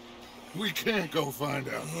 we can't go find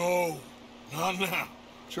out. No, not now.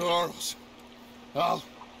 Charles,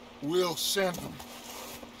 we'll send him.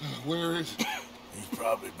 Where is he? He's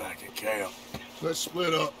probably back at camp. Let's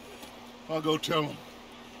split up. I'll go tell him.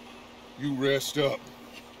 You rest up.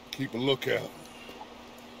 Keep a lookout.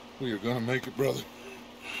 We are gonna make it, brother.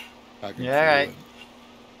 I can feel Alright. it.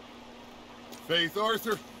 Faith,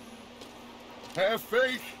 Arthur. Have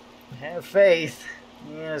faith. Have faith.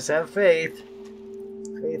 Yes, have faith.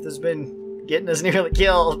 Faith has been getting us nearly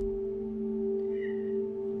killed.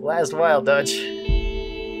 Last while, Dutch.